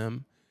pissing on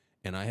them.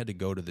 And I had to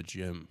go to the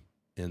gym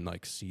and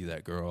like see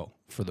that girl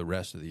for the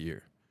rest of the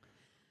year.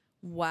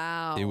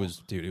 Wow. It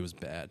was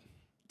bad.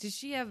 Did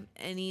she have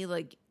any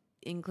like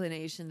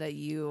inclination that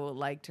you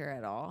liked her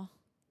at all?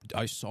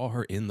 I saw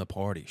her in the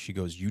party. She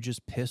goes, you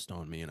just pissed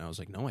on me. And I was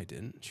like, no, I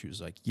didn't. She was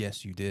like,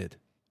 yes, you did.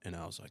 And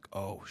I was like,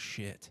 oh,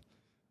 shit.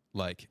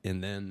 Like,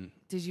 and then,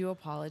 Did you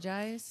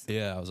apologize?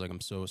 yeah, I was like,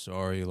 I'm so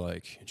sorry.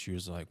 Like, and she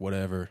was like,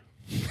 whatever.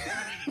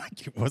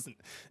 Like,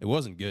 it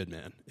wasn't good,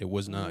 man. It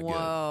was not good.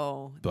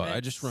 Whoa. But I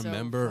that's just so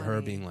remember her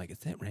funny. being like, is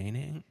it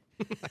raining?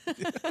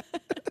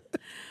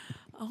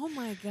 Oh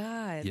my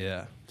God.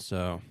 Yeah.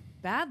 So,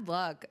 Bad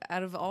luck.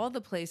 Out of all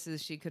the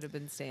places she could have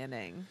been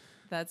standing.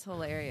 That's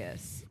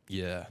hilarious.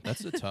 yeah,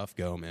 that's a tough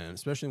go, man.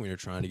 Especially when you're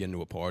trying to get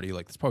into a party.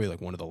 Like, it's probably like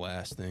one of the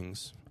last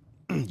things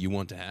you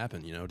want to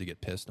happen, you know, to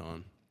get pissed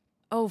on.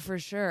 Oh, for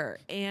sure.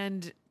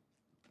 And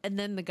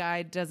then the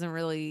guy doesn't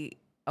really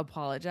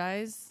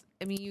apologize.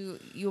 I mean,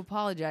 you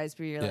apologize,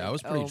 but you're like, Yeah, I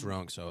was pretty oh,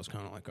 drunk, so I was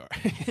kind of like, all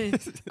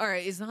right. all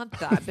right, it's not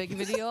that big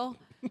of a deal.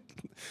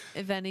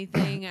 If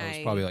anything, I was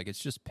probably like, it's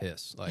just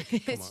piss. Like, come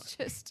on. it's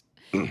just,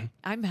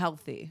 I'm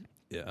healthy.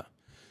 Yeah.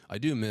 I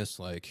do miss,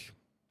 like,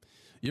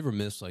 you ever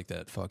miss, like,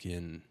 that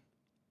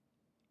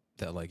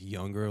like,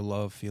 younger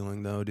love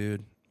feeling, though,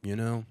 dude? You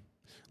know?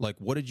 Like,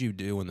 what did you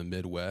do in the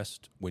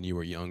Midwest when you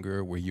were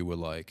younger where you were,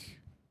 like,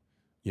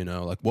 you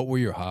know, like, what were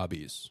your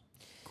hobbies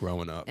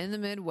growing up? In the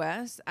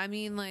Midwest, I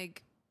mean,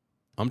 like,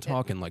 I'm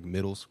talking, like,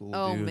 middle school,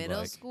 oh, dude. middle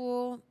like,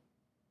 school.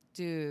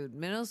 Dude,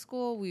 middle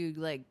school, we would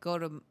like go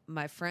to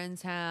my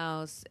friend's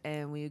house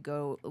and we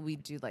do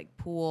like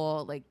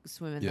pool, like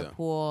swim in the Yeah.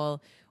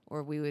 pool,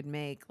 or we would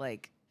make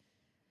like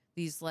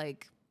these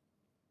like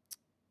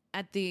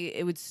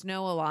it would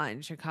snow a lot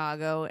in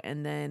Chicago,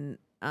 and then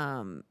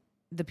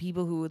the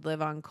people who would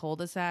live on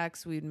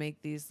cul-de-sacs, we'd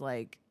make these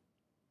like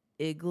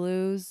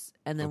igloos,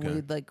 and then Okay. we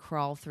would like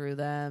crawl through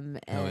them.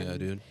 Hell And yeah,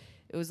 dude.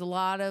 it was a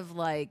lot of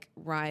like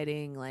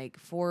riding like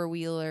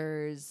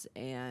four-wheelers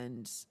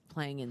and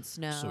playing in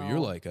snow. So you're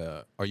like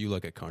are you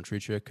like a country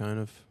chick kind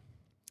of?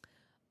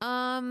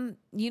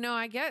 You know,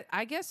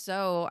 I guess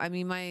so. I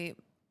mean, my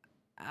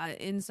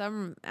in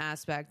some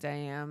aspect I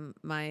am.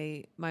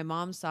 My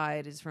mom's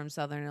side is from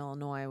Southern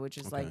Illinois, which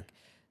is Okay. like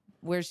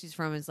where she's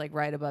from is like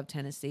right above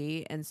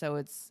Tennessee, and so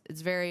it's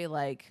very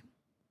like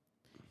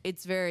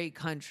it's very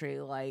country,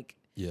 like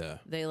Yeah.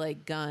 they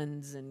like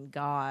guns and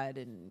God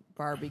and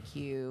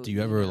barbecue. Do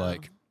you ever know?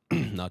 like,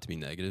 not to be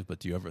negative, but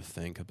do you ever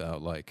think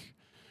about like,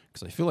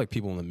 because I feel like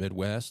people in the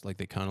Midwest, like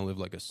they kind of live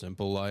like a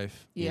simple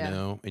life, Yeah. you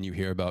know? And you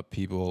hear about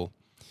people,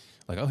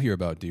 like I'll hear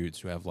about dudes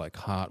who have like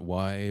hot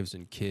wives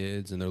and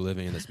kids and they're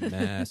living in this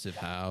massive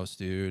house,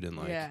 dude. And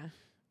like, Yeah.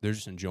 they're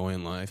just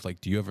enjoying life.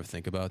 Like, do you ever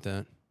think about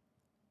that?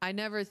 I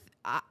never.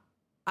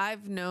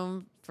 I've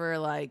known for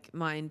like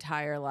my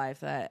entire life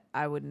that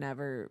I would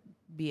never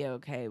be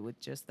okay with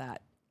just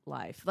that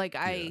life. Like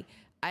I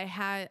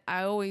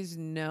always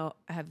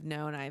have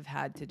known I've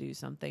had to do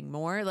something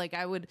more. Like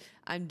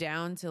I'm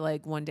down to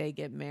like one day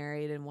get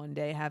married and one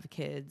day have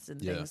kids and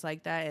Yeah. things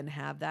like that and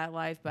have that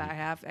life. But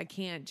I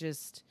can't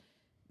just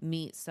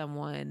meet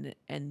someone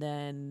and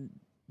then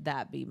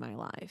that be my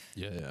life.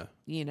 Yeah.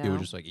 You know, It would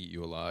just like eat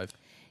you alive.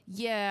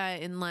 yeah,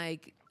 and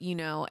like, you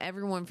know,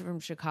 everyone from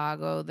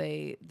Chicago,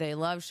 they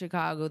love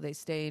Chicago, they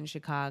stay in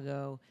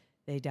Chicago,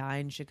 they die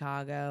in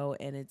Chicago,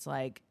 and it's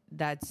like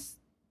that's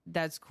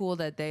cool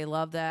that they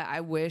love that.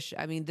 I wish,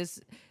 I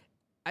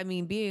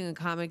mean being a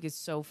comic is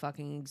so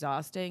fucking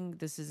exhausting.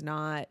 This is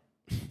not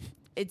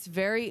it's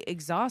very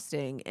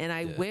exhausting, and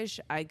I wish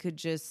I could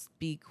just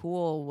be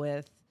cool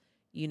with,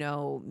 you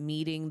know,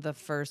 meeting the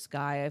first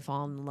guy I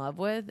fall in love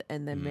with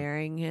and then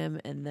marrying him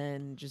and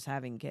then just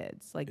having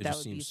kids. Like, It that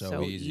just would be seems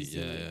so easy.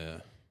 Yeah.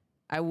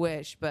 I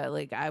wish, but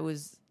like I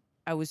was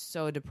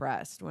so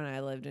depressed when I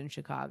lived in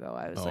Chicago.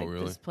 I was like,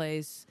 really? this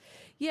place,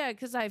 yeah,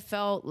 because I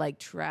felt like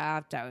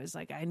trapped. I was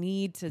like, I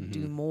need to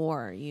do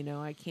more. You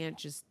know, I can't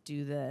just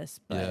do this.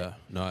 But Yeah,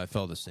 no, I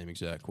felt the same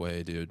exact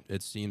way, dude.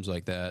 It seems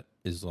like that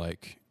is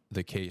like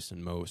the case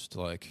in most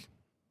like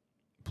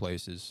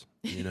places.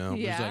 You know,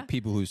 Yeah. there's like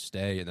people who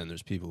stay, and then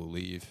there's people who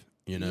leave.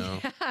 You know,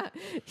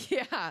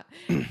 yeah.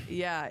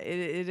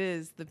 It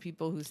is the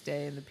people who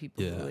stay and the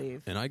people who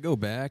leave. And I go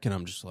back, and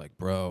I'm just like,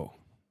 bro,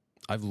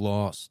 I've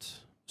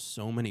lost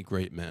so many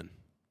great men.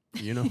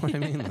 You know what I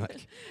mean?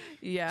 Like,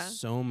 Yeah.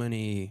 so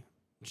many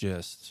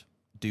just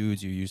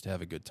dudes you used to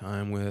have a good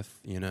time with,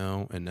 you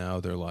know, and now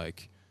they're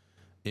like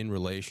in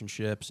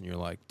relationships, and you're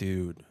like,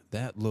 dude,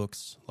 that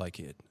looks like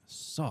it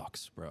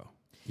sucks, bro.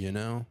 You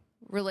know?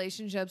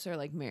 Relationships are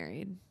like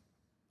married.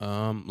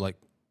 Like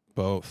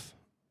both.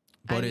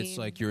 But I it's mean,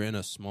 like you're in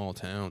a small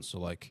town, so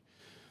like,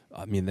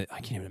 I mean, I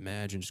can't even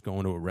imagine just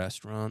going to a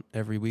restaurant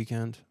every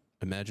weekend.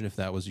 Imagine if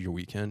that was your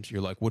weekend.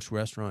 You're like, which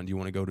restaurant do you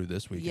want to go to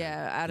this weekend?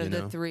 yeah, out of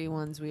the 3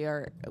 ones we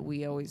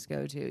always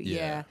go to.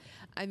 Yeah.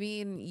 I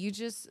mean, you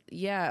just,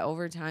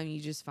 over time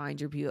you just find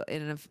your people,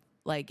 and if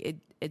like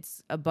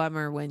it's a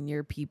bummer when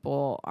your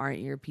people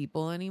aren't your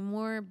people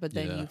anymore, but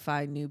then you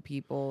find new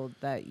people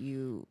that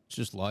you. It's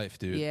just life,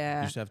 dude. Yeah.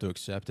 You just have to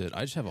accept it.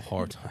 I just have a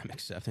hard time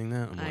accepting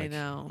that. I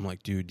know. I'm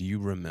like, dude, do you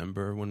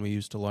remember when we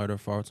used to light our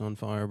farts on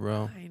fire,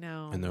 bro? I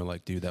know. And they're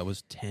like, dude, that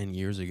was 10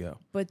 years ago.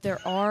 But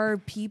there are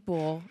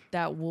people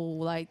that will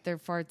light their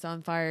farts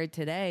on fire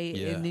today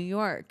in New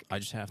York. I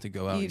just have to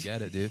go out and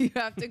get it, dude. You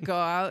have to go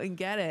out and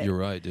get it. You're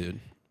right, dude.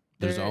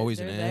 There's always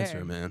an they're answer,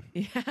 there. man.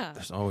 Yeah.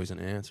 There's always an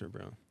answer,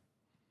 bro.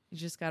 You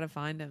just got to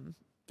find them.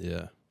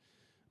 Yeah.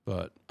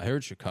 But I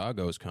heard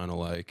Chicago is kind of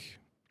like,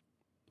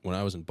 when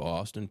I was in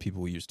Boston,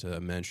 people used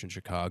to mention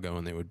Chicago,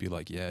 and they would be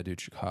like, yeah,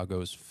 dude,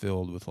 Chicago is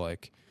filled with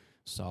like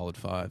solid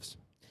 5s.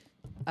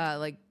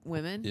 Like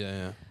women?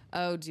 Yeah.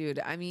 Oh,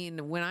 dude. I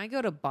mean, when I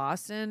go to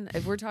Boston,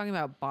 if we're talking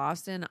about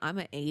Boston, I'm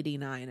an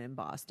 89 in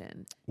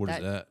Boston. What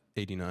is that?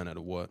 89 out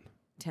of what?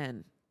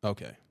 10.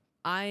 Okay.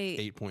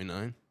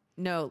 8.9?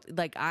 No,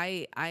 like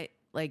I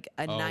like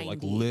a 90. Like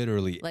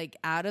literally. Like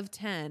out of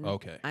 10,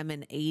 Okay. I'm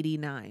an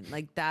 89.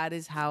 Like, that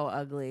is how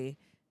ugly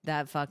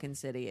that fucking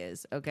city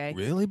is, okay?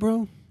 Really,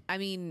 bro? I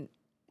mean,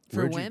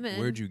 for women.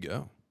 Where'd you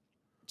go?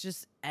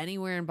 Just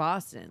anywhere in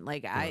Boston.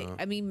 Like,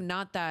 I mean,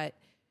 not that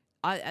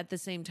at the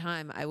same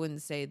time, I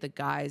wouldn't say the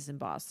guys in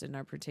Boston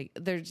are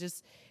particular. They're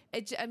just,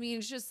 it's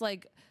just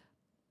like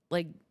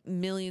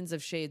millions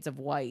of shades of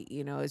white,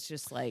 you know? It's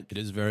just like, It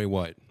is very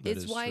white. That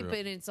it's is white, true.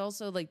 but it's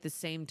also like the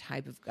same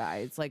type of guy.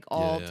 It's like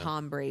all Yeah.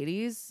 Tom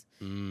Brady's.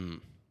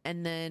 Mm.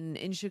 And then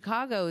in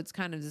Chicago, it's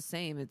kind of the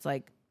same. It's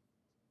like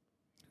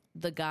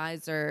the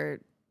guys they're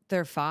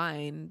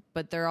fine,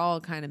 but they're all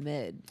kind of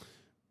mid.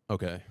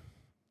 Okay.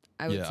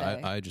 I would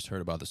say. I just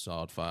heard about the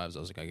solid 5s. I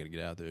was like, I gotta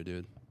get out there,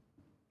 dude.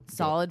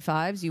 Solid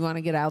 5s. You want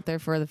to get out there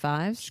for the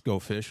 5s? Just go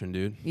fishing,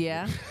 dude.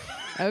 Yeah.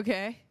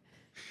 Okay.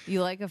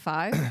 You like a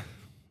 5?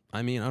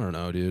 I mean, I don't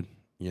know, dude.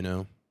 You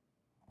know,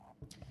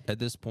 at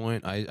this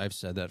point, I've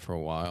said that for a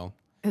while,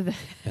 and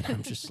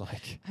I'm just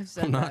like, I've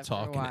said I'm not that for a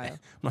talking. while. I'm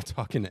not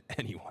talking to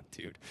anyone,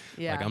 dude.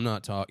 Yeah. Like, I'm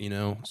not talking. You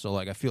know, so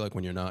like, I feel like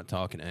when you're not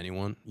talking to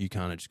anyone, you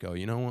kind of just go,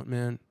 you know what,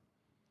 man?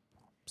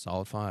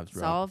 Solid 5s,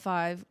 bro. Solid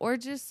 5, or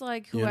just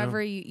like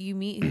whoever you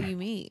meet, who you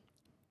meet.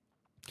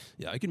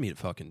 Yeah, I could meet a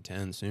fucking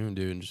 10 soon,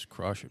 dude, and just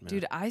crush it, man.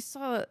 Dude, I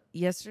saw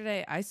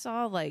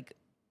like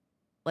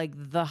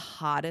the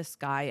hottest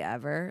guy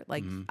ever.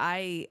 Like,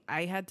 I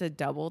had to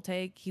double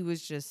take. He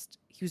was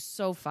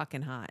so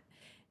fucking hot,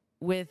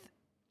 with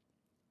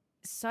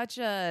such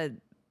a,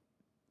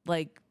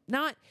 like,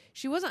 not,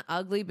 she wasn't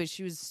ugly, but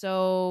she was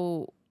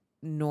so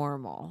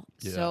normal,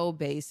 so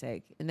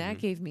basic, and that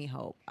gave me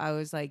hope. I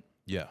was like,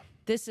 yeah,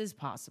 this is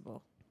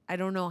possible. I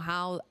don't know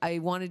how. I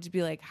wanted to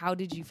be like, how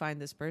did you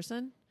find this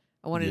person?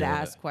 I wanted to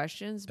ask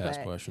questions, but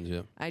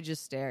yeah. I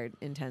just stared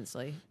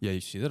intensely. Yeah,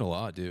 you see that a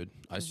lot, dude.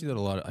 I see that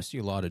a lot. I see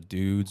a lot of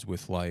dudes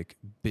with like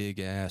big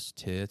ass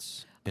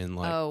tits and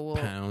like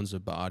pounds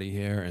of body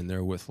hair, and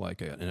they're with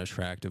like an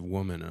attractive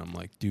woman, and I'm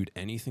like, dude,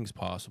 anything's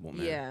possible,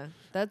 man. Yeah,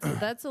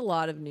 that's a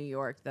lot of New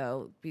York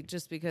though,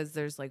 just because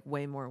there's like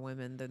way more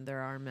women than there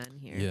are men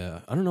here.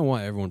 Yeah, I don't know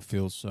why everyone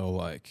feels so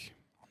like.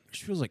 It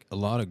feels like a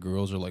lot of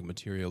girls are like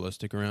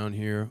materialistic around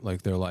here.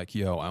 Like, they're like,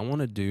 yo, I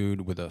want a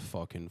dude with a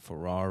fucking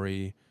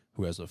Ferrari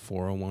who has a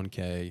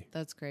 401k.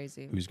 That's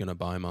crazy. Who's gonna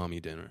buy mommy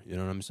dinner? You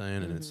know what I'm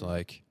saying? And it's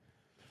like,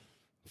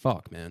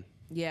 fuck, man.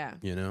 Yeah.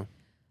 You know?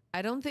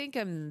 I don't think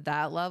I'm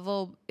that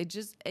level.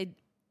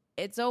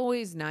 It's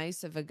always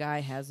nice if a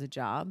guy has a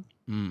job.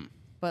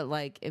 But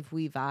like if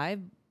we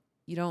vibe,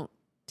 you don't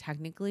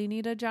technically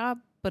need a job,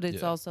 but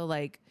it's also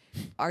like,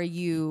 are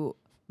you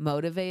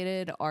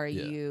motivated? Are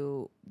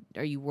you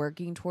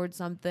working towards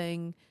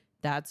something?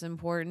 That's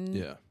important.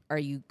 Yeah. Are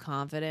you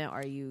confident?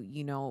 Are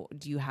you,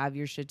 do you have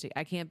your shit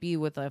I can't be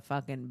with a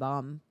fucking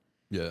bum.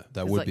 Yeah,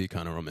 that would be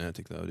kind of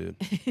romantic though, dude.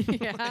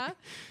 Yeah.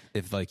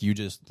 If like you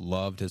just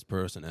loved his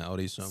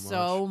personality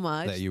so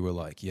much that you were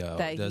like, yo,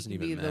 it doesn't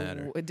even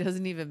matter. It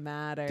doesn't even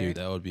matter. Dude,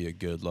 that would be a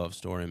good love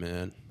story,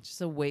 man.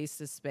 Just a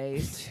waste of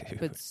space,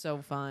 but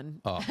so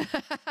fun. Oh,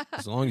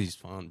 as long as he's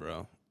fun,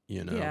 bro.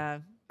 You know?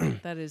 Yeah,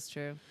 that is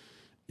true.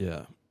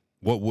 Yeah.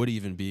 What would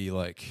even be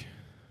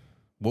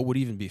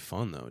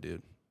fun though,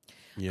 dude?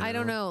 I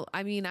don't know.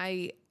 I mean,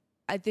 I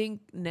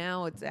think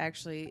now it's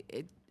actually,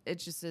 it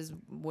just is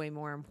way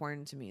more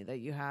important to me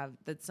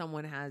that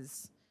someone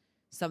has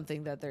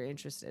something that they're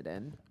interested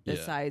in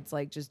besides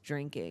like just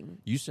drinking.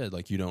 You said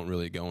like you don't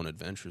really go on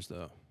adventures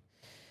though.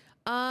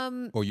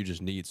 Or you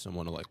just need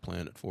someone to like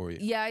plan it for you.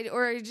 Yeah,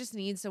 or I just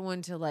need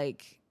someone to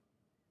like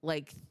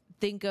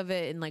think of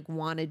it and like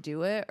want to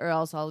do it, or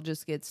else I'll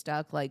just get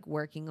stuck like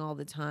working all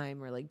the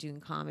time or like doing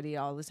comedy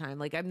all the time.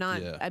 Like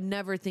I'm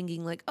never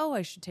thinking like, oh,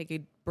 I should take a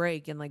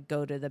break and like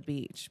go to the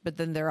beach. But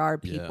then there are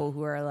people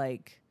who are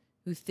like,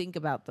 who think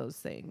about those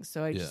things.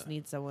 So I just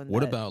need someone.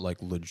 What about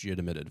like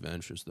legitimate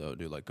adventures though,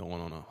 dude? Like going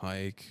on a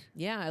hike?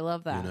 Yeah, I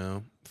love that. You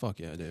know? Fuck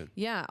yeah, dude.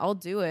 Yeah, I'll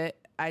do it.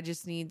 I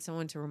just need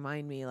someone to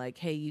remind me like,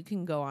 hey, you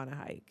can go on a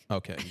hike.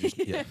 Okay.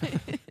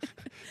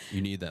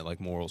 You need that like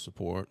moral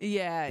support.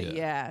 Yeah.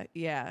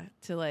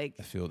 To like,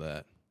 I feel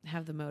that.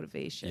 Have the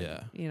motivation.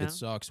 Yeah. You know? It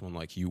sucks when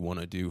like you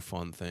want to do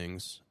fun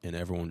things and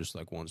everyone just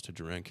like wants to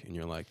drink and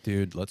you're like,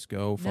 dude, let's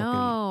go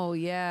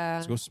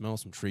let's go smell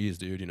some trees,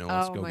 dude. You know,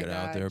 let's go get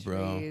out there,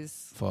 bro.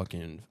 Trees.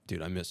 Fucking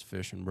dude, I miss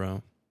fishing,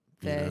 bro.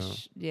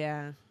 Fish. You know?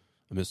 Yeah.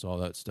 I miss all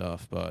that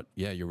stuff. But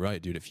yeah, you're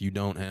right, dude. If you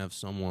don't have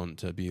someone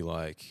to be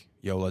like,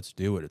 yo, let's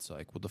do it, it's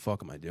like, what the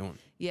fuck am I doing?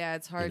 Yeah,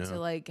 it's hard to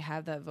like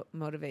have that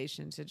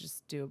motivation to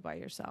just do it by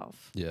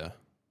yourself. Yeah,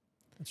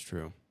 that's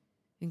true.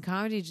 And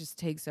comedy just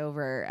takes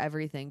over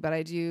everything, but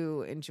I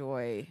do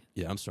enjoy.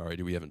 Yeah, I'm sorry,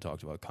 dude. We haven't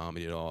talked about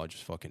comedy at all. I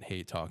just fucking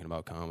hate talking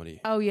about comedy.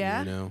 Oh,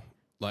 yeah? You know?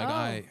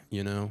 Like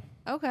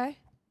Okay.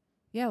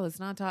 Yeah, let's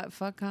not talk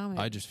fuck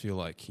comedy. I just feel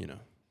like,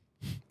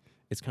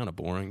 it's kind of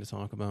boring to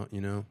talk about,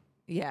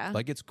 Yeah.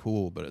 Like it's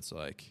cool, but it's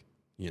like,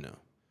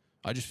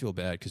 I just feel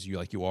bad because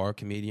you are a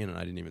comedian and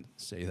I didn't even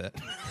say that.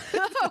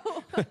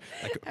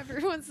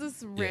 Everyone's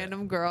this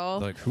random girl.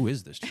 Like, who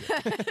is this chick?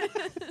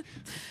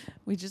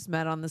 We just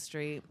met on the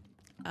street.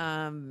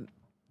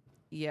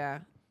 Yeah,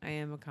 I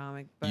am a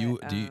comic.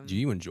 But, do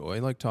you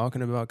enjoy like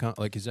talking about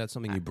like is that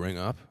something you bring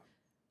up?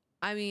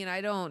 I mean,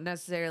 I don't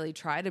necessarily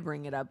try to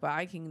bring it up, but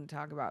I can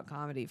talk about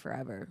comedy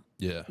forever.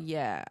 Yeah.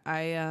 Yeah,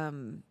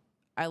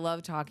 I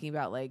love talking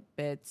about like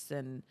bits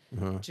and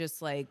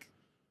just like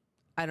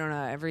I don't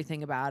know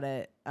everything about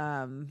it.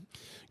 Because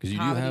you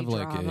do have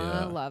like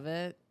drama, love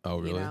it. Oh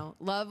really?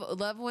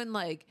 Love when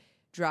like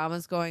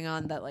drama's going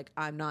on that like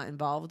I'm not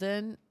involved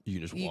in.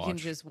 You can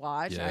just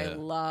watch. Yeah. I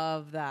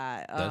love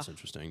that. That's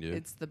interesting, dude.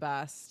 It's the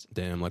best.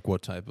 Damn, like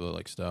what type of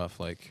like stuff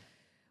like?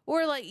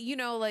 Or like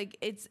like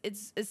it's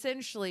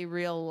essentially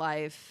real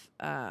life.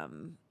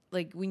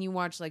 Like when you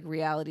watch like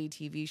reality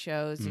TV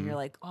shows and you're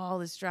like, oh,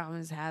 this drama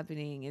is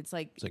happening. It's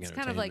like it's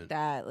kind of like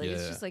that. Like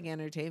it's just like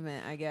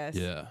entertainment, I guess.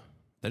 Yeah,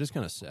 that is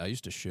kind of sad. I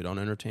used to shit on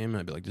entertainment.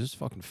 I'd be like, this is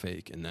fucking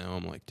fake, and now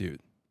I'm like, dude,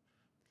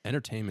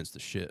 entertainment's the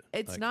shit.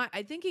 It's like, not.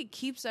 I think it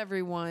keeps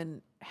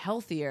everyone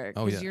healthier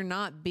because you're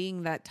not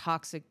being that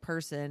toxic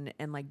person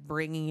and like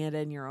bringing it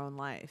in your own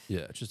life.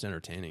 Yeah, it's just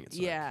entertaining. It's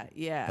yeah.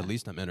 At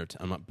least I'm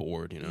I'm not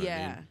bored. You know what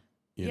I mean?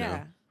 You yeah.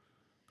 know?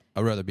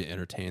 I'd rather be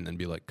entertained than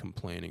be like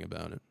complaining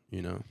about it.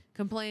 You know,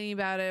 complaining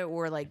about it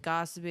or like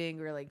gossiping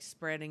or like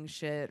spreading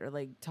shit or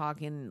like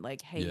talking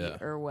like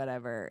hate or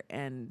whatever.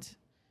 And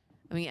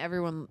I mean,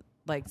 everyone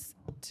likes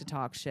to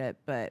talk shit,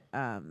 but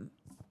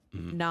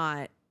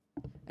not.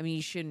 I mean,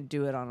 you shouldn't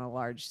do it on a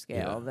large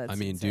scale. Yeah. That's I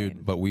mean, insane.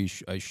 dude, but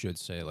I should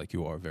say, like,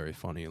 you are very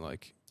funny.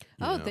 Like,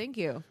 you know. Thank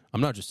you.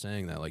 I'm not just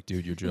saying that. Like,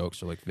 dude, your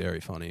jokes are like very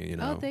funny. You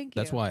know, thank you.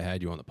 That's why I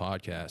had you on the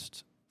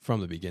podcast from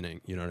the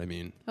beginning. You know what I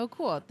mean? Oh,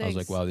 cool. Thanks. I was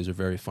like, wow, these are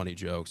very funny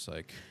jokes.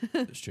 Like,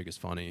 this chick is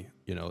funny.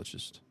 You know, let's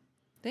just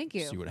thank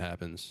you. See what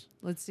happens.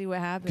 Let's see what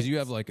happens. Because you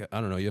have like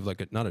I don't know, you have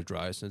like not a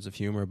dry sense of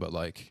humor, but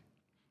like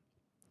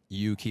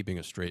you keeping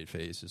a straight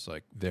face is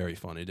like very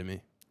funny to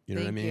me. You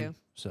know what I mean? You.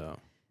 So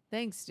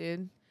thanks,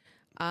 dude.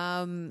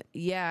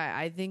 Yeah,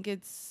 I think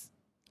it's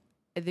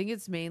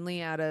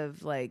mainly out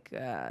of like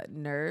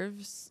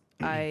nerves.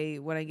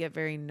 When I get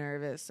very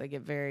nervous,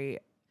 the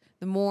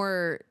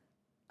more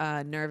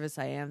nervous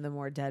I am, the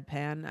more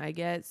deadpan I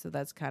get. So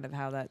that's kind of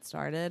how that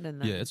started.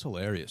 And then, yeah, it's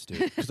hilarious, dude.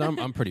 Because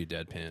I'm pretty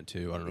deadpan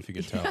too. I don't know if you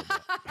can tell.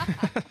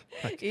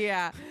 But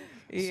yeah,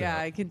 So,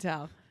 I can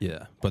tell.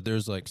 Yeah, but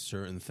there's like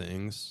certain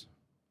things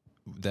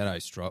that I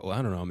struggle.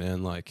 I don't know,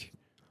 man. Like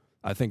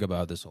I think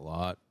about this a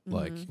lot.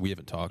 Like, Mm-hmm. we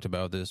haven't talked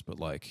about this, but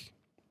like,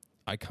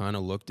 I kind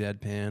of look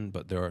deadpan,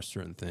 but there are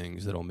certain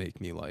things that'll make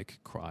me like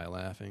cry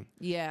laughing.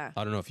 Yeah.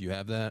 I don't know if you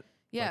have that.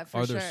 Yeah, Like, for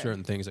are sure. there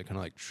certain things that kind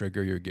of like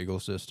trigger your giggle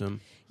system?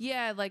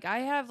 Yeah, like I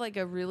have like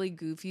a really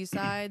goofy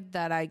side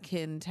that I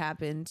can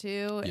tap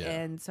into, Yeah.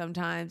 and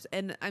sometimes,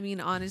 and I mean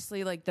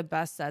honestly, like the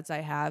best sets I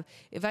have,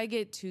 if I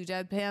get too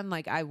deadpan,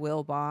 like I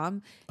will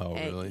bomb. Oh,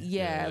 And really?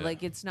 yeah,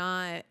 like it's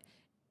not.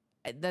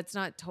 That's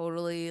not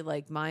totally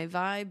like my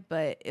vibe,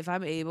 but if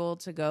I'm able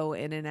to go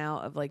in and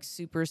out of like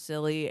super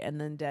silly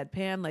and then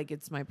deadpan, like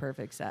it's my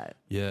perfect set.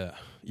 Yeah.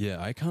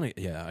 I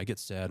get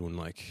sad when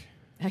like,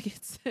 I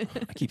get.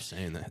 I keep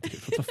saying that, dude.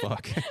 What the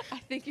fuck? I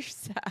think you're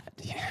sad.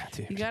 Yeah,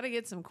 dude. You got to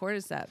get some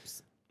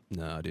cordyceps.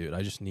 No, dude.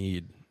 I just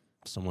need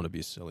someone to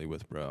be silly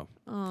with, bro.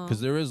 Oh, Because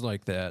there is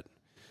like that.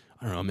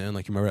 I don't know, man.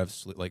 Like, you remember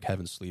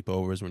having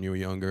sleepovers when you were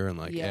younger, and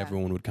like Yeah.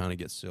 everyone would kind of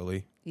get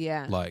silly.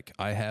 yeah. Like,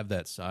 I have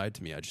that side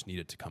to me. I just need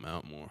it to come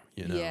out more,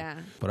 you know? Yeah.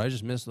 But I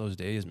just miss those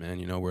days, man,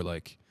 you know, where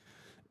like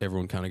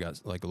everyone kind of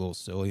got like a little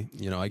silly.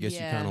 You know, I guess you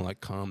Yeah. kind of like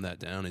calm that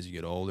down as you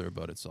get older,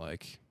 but it's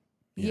like,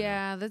 you know.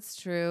 Yeah, that's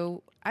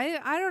true. I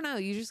don't know.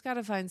 You just got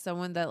to find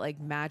someone that like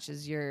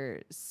matches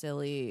your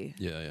silly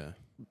Yeah.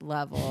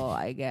 level,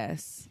 I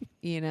guess.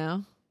 You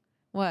know?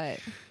 What?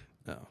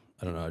 No,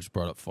 I don't know. I just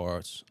brought up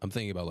farts. I'm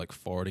thinking about like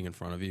farting in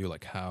front of you,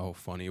 like how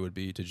funny it would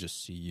be to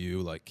just see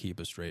you like keep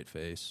a straight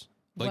face.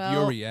 Like,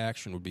 your Well-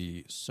 reaction would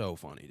be so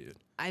funny, dude.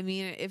 I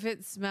mean, if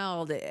it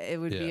smelled, it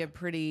would be Yeah. a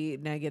pretty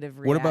negative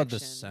reaction. What about the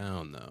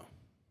sound though?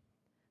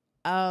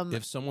 Um,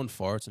 If someone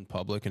farts in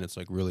public and it's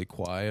like really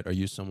quiet, are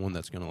you someone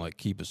that's gonna like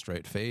keep a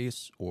straight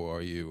face, or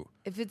are you?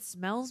 if it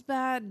smells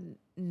bad,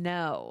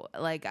 no.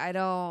 Like I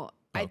don't.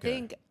 I Okay.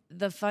 think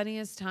the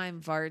funniest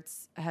time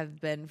farts have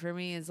been for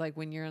me is like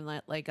when you're in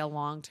like a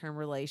long-term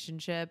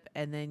relationship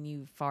and then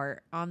you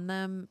fart on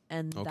them,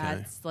 and Okay.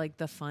 that's like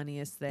the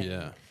funniest thing.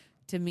 Yeah.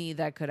 To me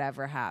that could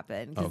ever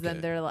happen, because then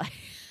Okay. they're like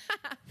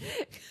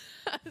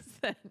 'cause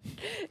then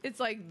it's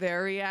like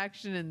their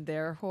reaction and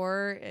their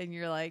horror, and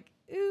you're like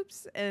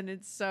oops, and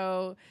it's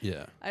so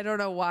Yeah. I don't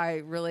know why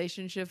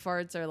relationship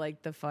farts are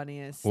like the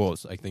funniest. Well,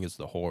 I think it's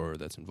the horror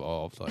that's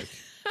involved. Like,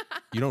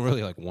 you don't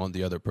really like want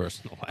the other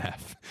person to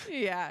laugh.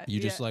 Yeah, You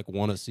just like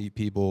want to see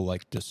people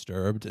like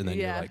disturbed, and then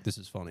Yeah. you're like, this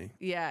is funny.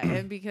 yeah,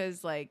 and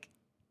because like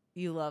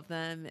you love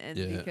them, and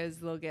Yeah. because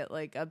they'll get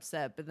like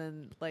upset, but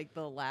then like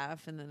they'll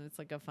laugh, and then it's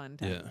like a fun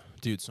time. Yeah.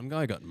 Dude, some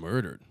guy got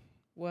murdered.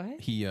 What?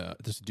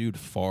 This dude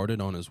farted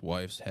on his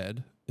wife's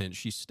head, and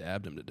she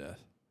stabbed him to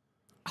death.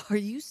 Are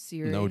you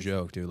serious? No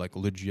joke, dude. Like,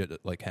 legit,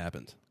 it like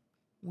happened.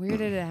 Where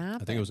did it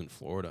happen? I think it was in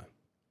Florida.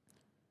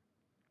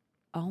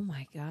 Oh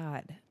my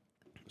god.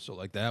 So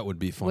like that would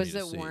be funny. Was to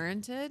it see.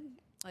 warranted?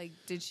 Like,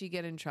 did she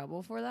get in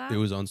trouble for that? It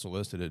was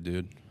unsolicited,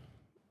 dude.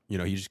 You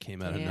know, he just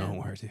came out of Damn.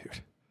 nowhere, dude.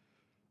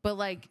 But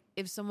like,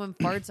 if someone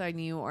farts on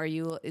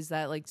you, is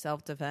that like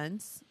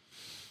self-defense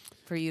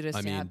for you to I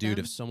stab mean, dude,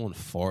 them? if someone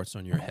farts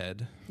on your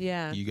head,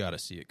 Yeah. you got to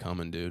see it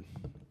coming, dude.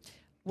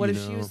 What you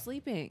if she know? was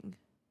sleeping?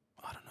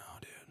 I don't know,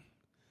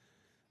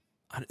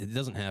 dude. It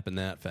doesn't happen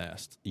that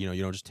fast. You know,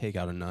 you don't just take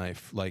out a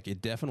knife. Like,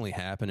 it definitely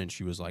happened, and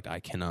she was like, I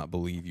cannot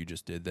believe you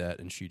just did that,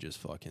 and she just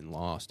fucking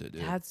lost it,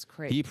 dude. That's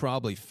crazy. He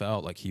probably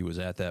felt like he was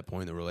at that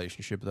point in the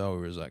relationship, though,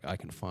 where he was like, I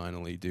can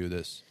finally do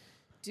this.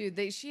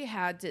 Dude, she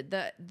had to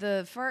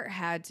the fart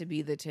had to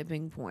be the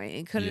tipping point.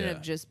 It couldn't Yeah.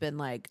 have just been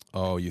like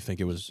Oh, you think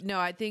it was... no,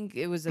 I think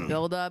it was a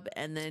buildup,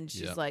 and then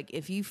she's Yeah. like,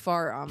 if you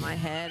fart on my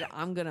head,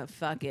 I'm gonna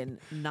fucking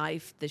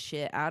knife the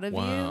shit out of you.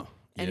 Wow.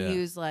 And Yeah. he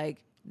was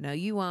like, no,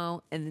 you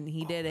won't. And then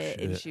he did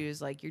it, and shit. she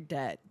was like, you're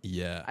dead.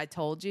 Yeah, I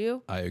told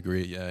you, I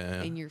agree.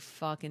 Yeah. and you're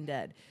fucking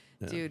dead.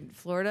 Yeah. Dude,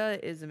 Florida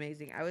is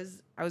amazing. I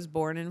was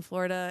born in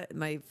Florida.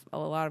 A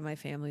lot of my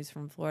family's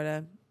from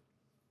Florida,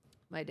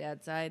 my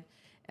dad's side.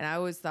 And I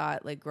always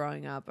thought, like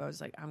growing up, I was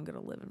like, I'm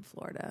gonna live in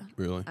Florida.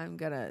 Really?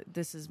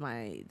 This is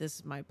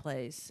my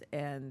place.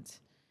 And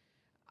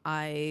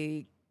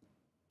I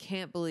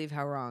can't believe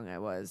how wrong I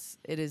was.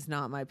 It is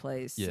not my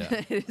place. Yeah.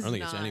 It I is don't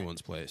think it's not.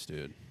 anyone's place,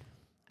 dude.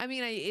 I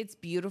mean, it's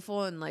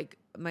beautiful, and like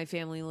my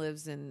family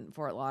lives in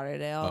Fort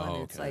Lauderdale, Oh,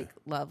 and it's okay. like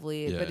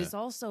lovely. But Yeah. it's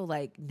also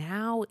like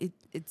now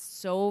it's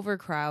so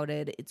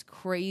overcrowded. It's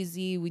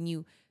crazy. When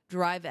you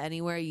drive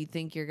anywhere, you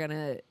think you're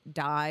gonna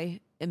die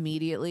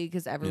immediately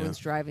because everyone's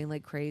driving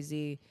like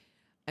crazy.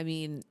 I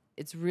mean,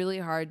 it's really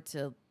hard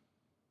to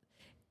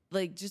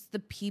like just the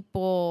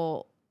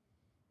people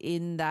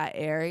in that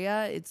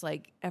area. It's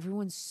like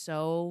everyone's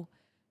so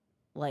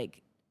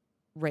like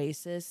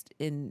racist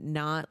in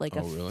not like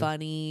Oh, a really?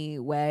 funny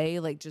way,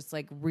 like just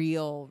like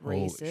real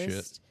Holy racist.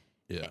 shit.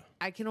 Yeah.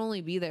 I can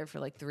only be there for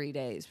like 3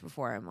 days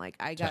before I'm like,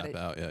 I got Tap it.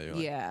 out. Yeah. You're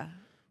like, Yeah,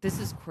 this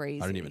is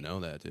crazy. I didn't even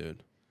know that,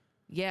 dude.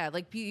 Yeah,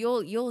 like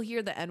you'll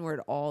hear the N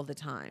word all the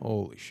time,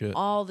 Holy shit.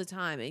 all the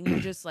time, and you're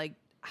just like,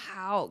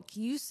 how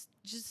can you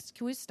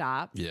can we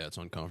stop? Yeah, it's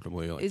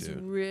uncomfortable. You're like, It's dude.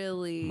 come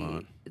really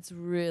on. it's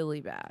really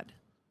bad.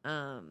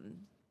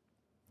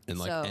 And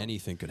like so-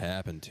 anything could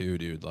happen too,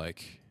 dude.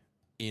 Like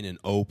in an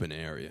open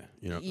area,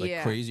 you know, like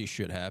Yeah. crazy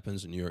shit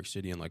happens in New York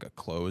City in like a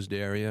closed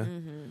area.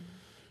 Mm-hmm.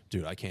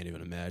 Dude, I can't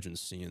even imagine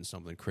seeing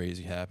something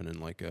crazy happen in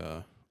like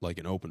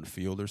an open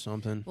field or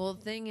something. Well,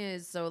 the thing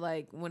is, so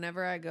like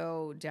whenever I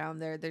go down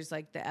there, there's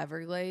like the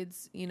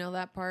Everglades, you know,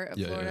 that part of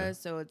Yeah, Florida. yeah.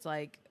 So it's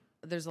like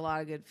there's a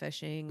lot of good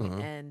fishing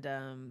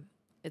and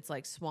it's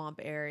like swamp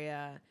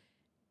area.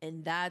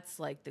 And that's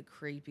like the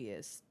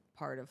creepiest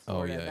part of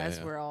Florida. yeah, That's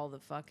yeah. where all the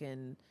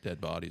fucking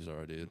Dead bodies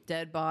are, dude.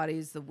 dead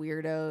bodies, the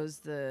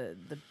weirdos, the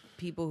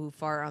people who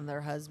fart on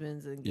their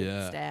husbands and get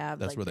Yeah,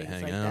 stabbed. that's like, where they things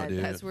hang like out, that.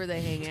 dude. That's where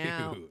they hang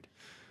out. Dude.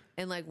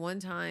 And like one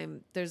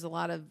time, there's a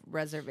lot of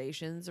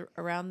reservations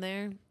around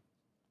there.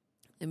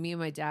 And me and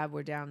my dad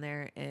were down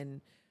there, and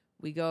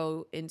we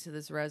go into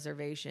this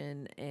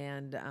reservation,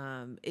 and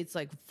it's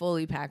like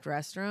fully packed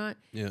restaurant.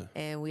 Yeah.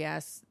 And we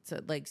asked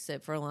to like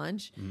sit for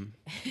lunch, Mhm.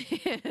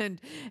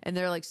 and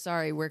they're like,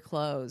 "Sorry, we're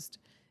closed."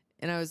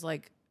 And I was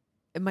like,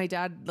 and my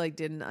dad like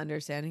didn't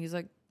understand. He's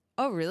like,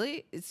 "Oh,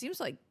 really? It seems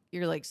like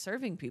you're like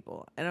serving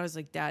people." And I was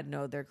like, "Dad,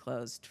 no, they're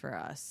closed for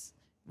us.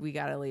 We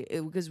gotta leave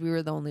because we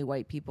were the only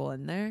white people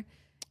in there."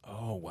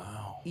 Oh,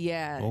 wow.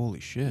 Yeah. Holy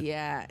shit.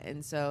 Yeah,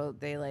 and so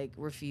they like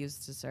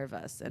refused to serve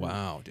us. And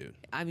Wow, dude.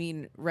 I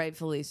mean,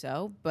 rightfully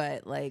so,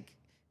 but like,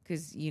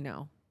 because you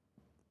know,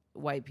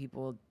 white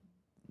people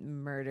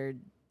murdered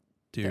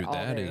Dude, all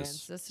that their is.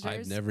 ancestors.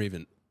 I've never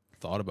even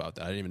thought about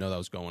that. I didn't even know that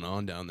was going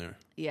on down there.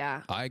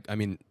 Yeah, I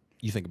mean,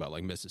 you think about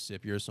like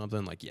Mississippi or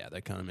something, like, yeah,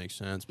 that kind of makes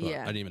sense. But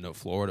Yeah. I didn't even know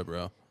Florida,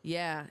 bro.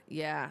 yeah.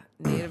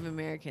 Native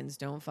Americans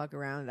don't fuck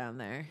around down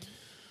there.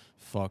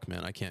 Fuck,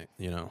 man. I can't,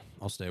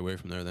 I'll stay away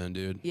from there then,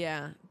 dude.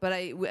 Yeah, but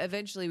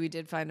eventually we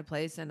did find a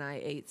place, and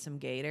I ate some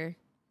gator.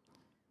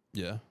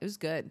 Yeah. It was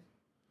good,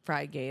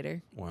 fried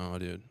gator. Wow,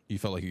 dude. You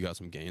felt like you got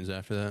some gains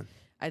after that?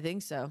 I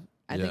think so.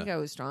 I Yeah. think I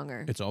was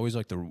stronger. It's always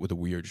like with the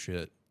weird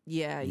shit.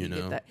 Yeah, you know?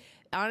 get that.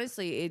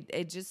 Honestly,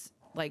 it just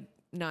like,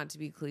 not to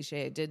be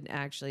cliche, it didn't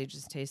actually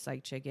just taste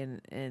like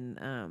chicken, and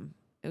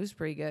it was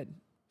pretty good.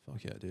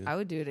 Fuck yeah, dude. I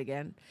would do it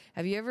again.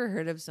 Have you ever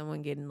heard of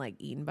someone getting like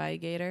eaten by a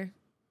gator?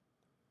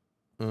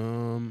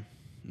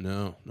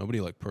 No, nobody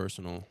like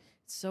personal.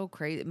 It's so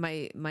crazy.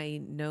 My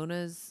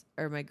Nona's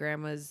or my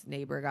grandma's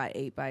neighbor got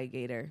ate by a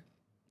gator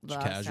the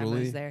last time I Casually?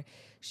 was there.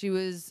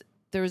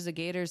 There was a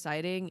gator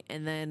sighting,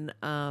 and then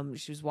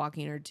she was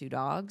walking her two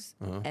dogs,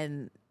 Uh-huh.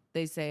 and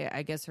they say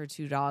I guess her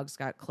two dogs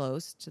got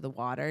close to the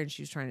water, and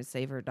she was trying to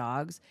save her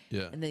dogs,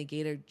 Yeah. and the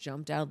gator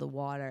jumped out of the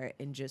water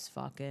and just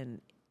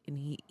fucking, and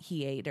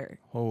he ate her.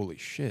 Holy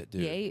shit,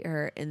 dude. He ate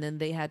her, and then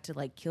they had to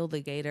like kill the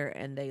gator,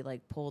 and they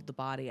like pulled the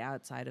body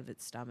outside of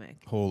its stomach.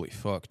 Holy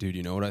fuck, dude.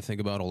 You know what I think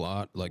about a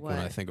lot? Like when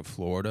I What? think of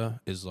Florida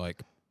is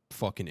like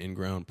fucking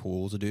in-ground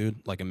pools,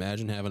 dude. Like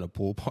imagine having a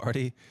pool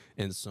party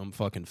and some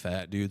fucking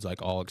fat dude's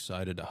like all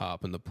excited to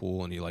hop in the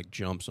pool and he like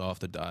jumps off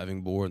the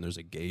diving board and there's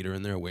a gator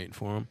in there waiting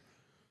for him.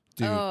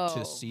 Dude, Oh.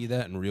 to see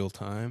that in real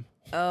time.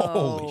 Oh.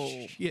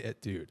 Holy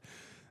shit, dude.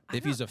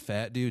 If he's a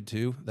fat dude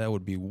too, that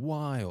would be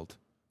wild,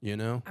 you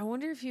know? I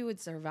wonder if he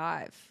would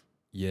survive.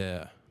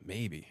 Yeah,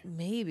 maybe.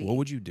 Maybe. What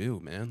would you do,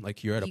 man?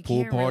 Like you're at a You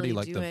pool can't party, really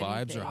like do the vibes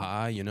anything. are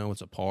high,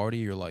 it's a party.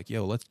 You're like,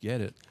 yo, let's get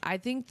it. I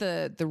think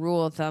the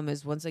rule of thumb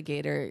is once a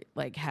gator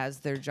like has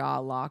their jaw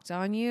locked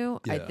on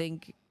you, I Yeah.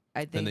 think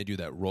Then they do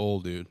that roll,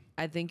 dude.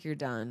 I think you're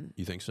done.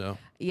 You think so?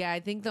 Yeah, I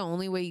think the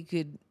only way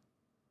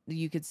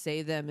you could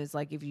save them is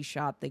like if you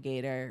shot the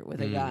gator with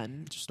a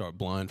gun. Just start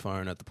blind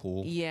firing at the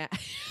pool. Yeah.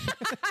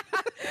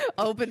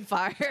 Open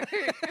fire.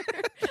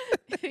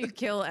 You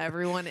kill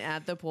everyone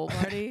at the pool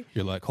party.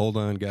 You're like, hold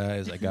on,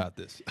 guys, I got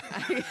this.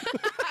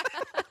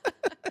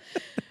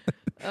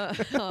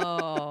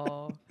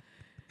 Oh.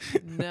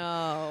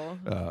 No.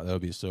 That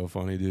would be so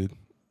funny, dude.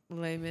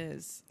 Les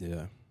Mis.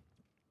 Yeah.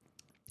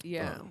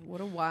 Yeah.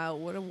 What a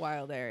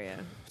wild area.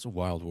 It's a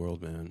wild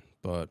world, man.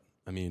 But,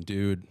 I mean,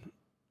 dude,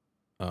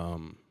 we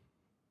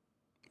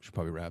should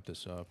probably wrap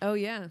this up. Oh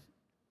yeah.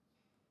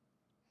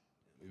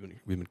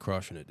 We've been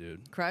crushing it,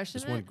 dude. Crushing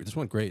it? This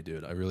went great,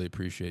 dude. I really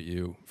appreciate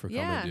you for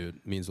coming, Yeah. dude.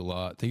 It means a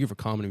lot. Thank you for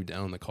calming me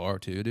down in the car,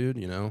 too, dude.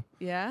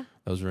 Yeah.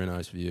 That was very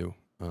nice of you.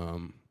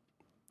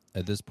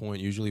 At this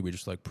point, usually we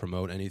just like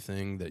promote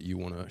anything that you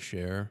want to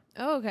share.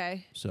 Oh,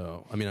 okay.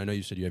 So, I mean, I know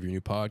you said you have your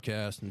new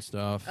podcast and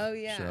stuff. Oh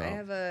yeah, so- I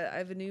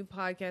have a new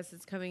podcast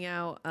that's coming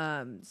out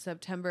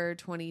September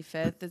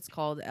 25th. It's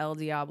called El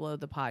Diablo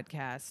the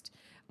podcast.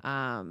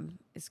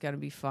 It's gonna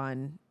be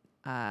fun,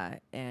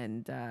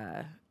 and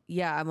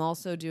yeah, I'm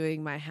also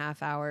doing my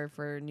half hour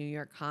for New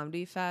York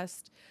Comedy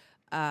Fest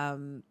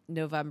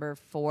November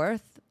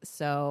 4th.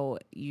 So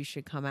you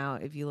should come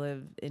out if you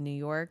live in New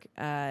York.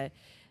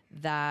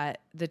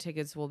 That the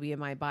tickets will be in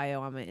my bio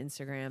on my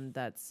Instagram.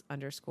 That's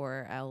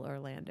 _ Elle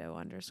Orlando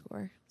 _.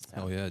 So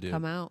Hell yeah, dude.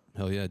 come out.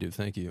 Hell yeah, dude.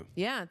 Thank you.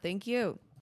 Yeah, thank you.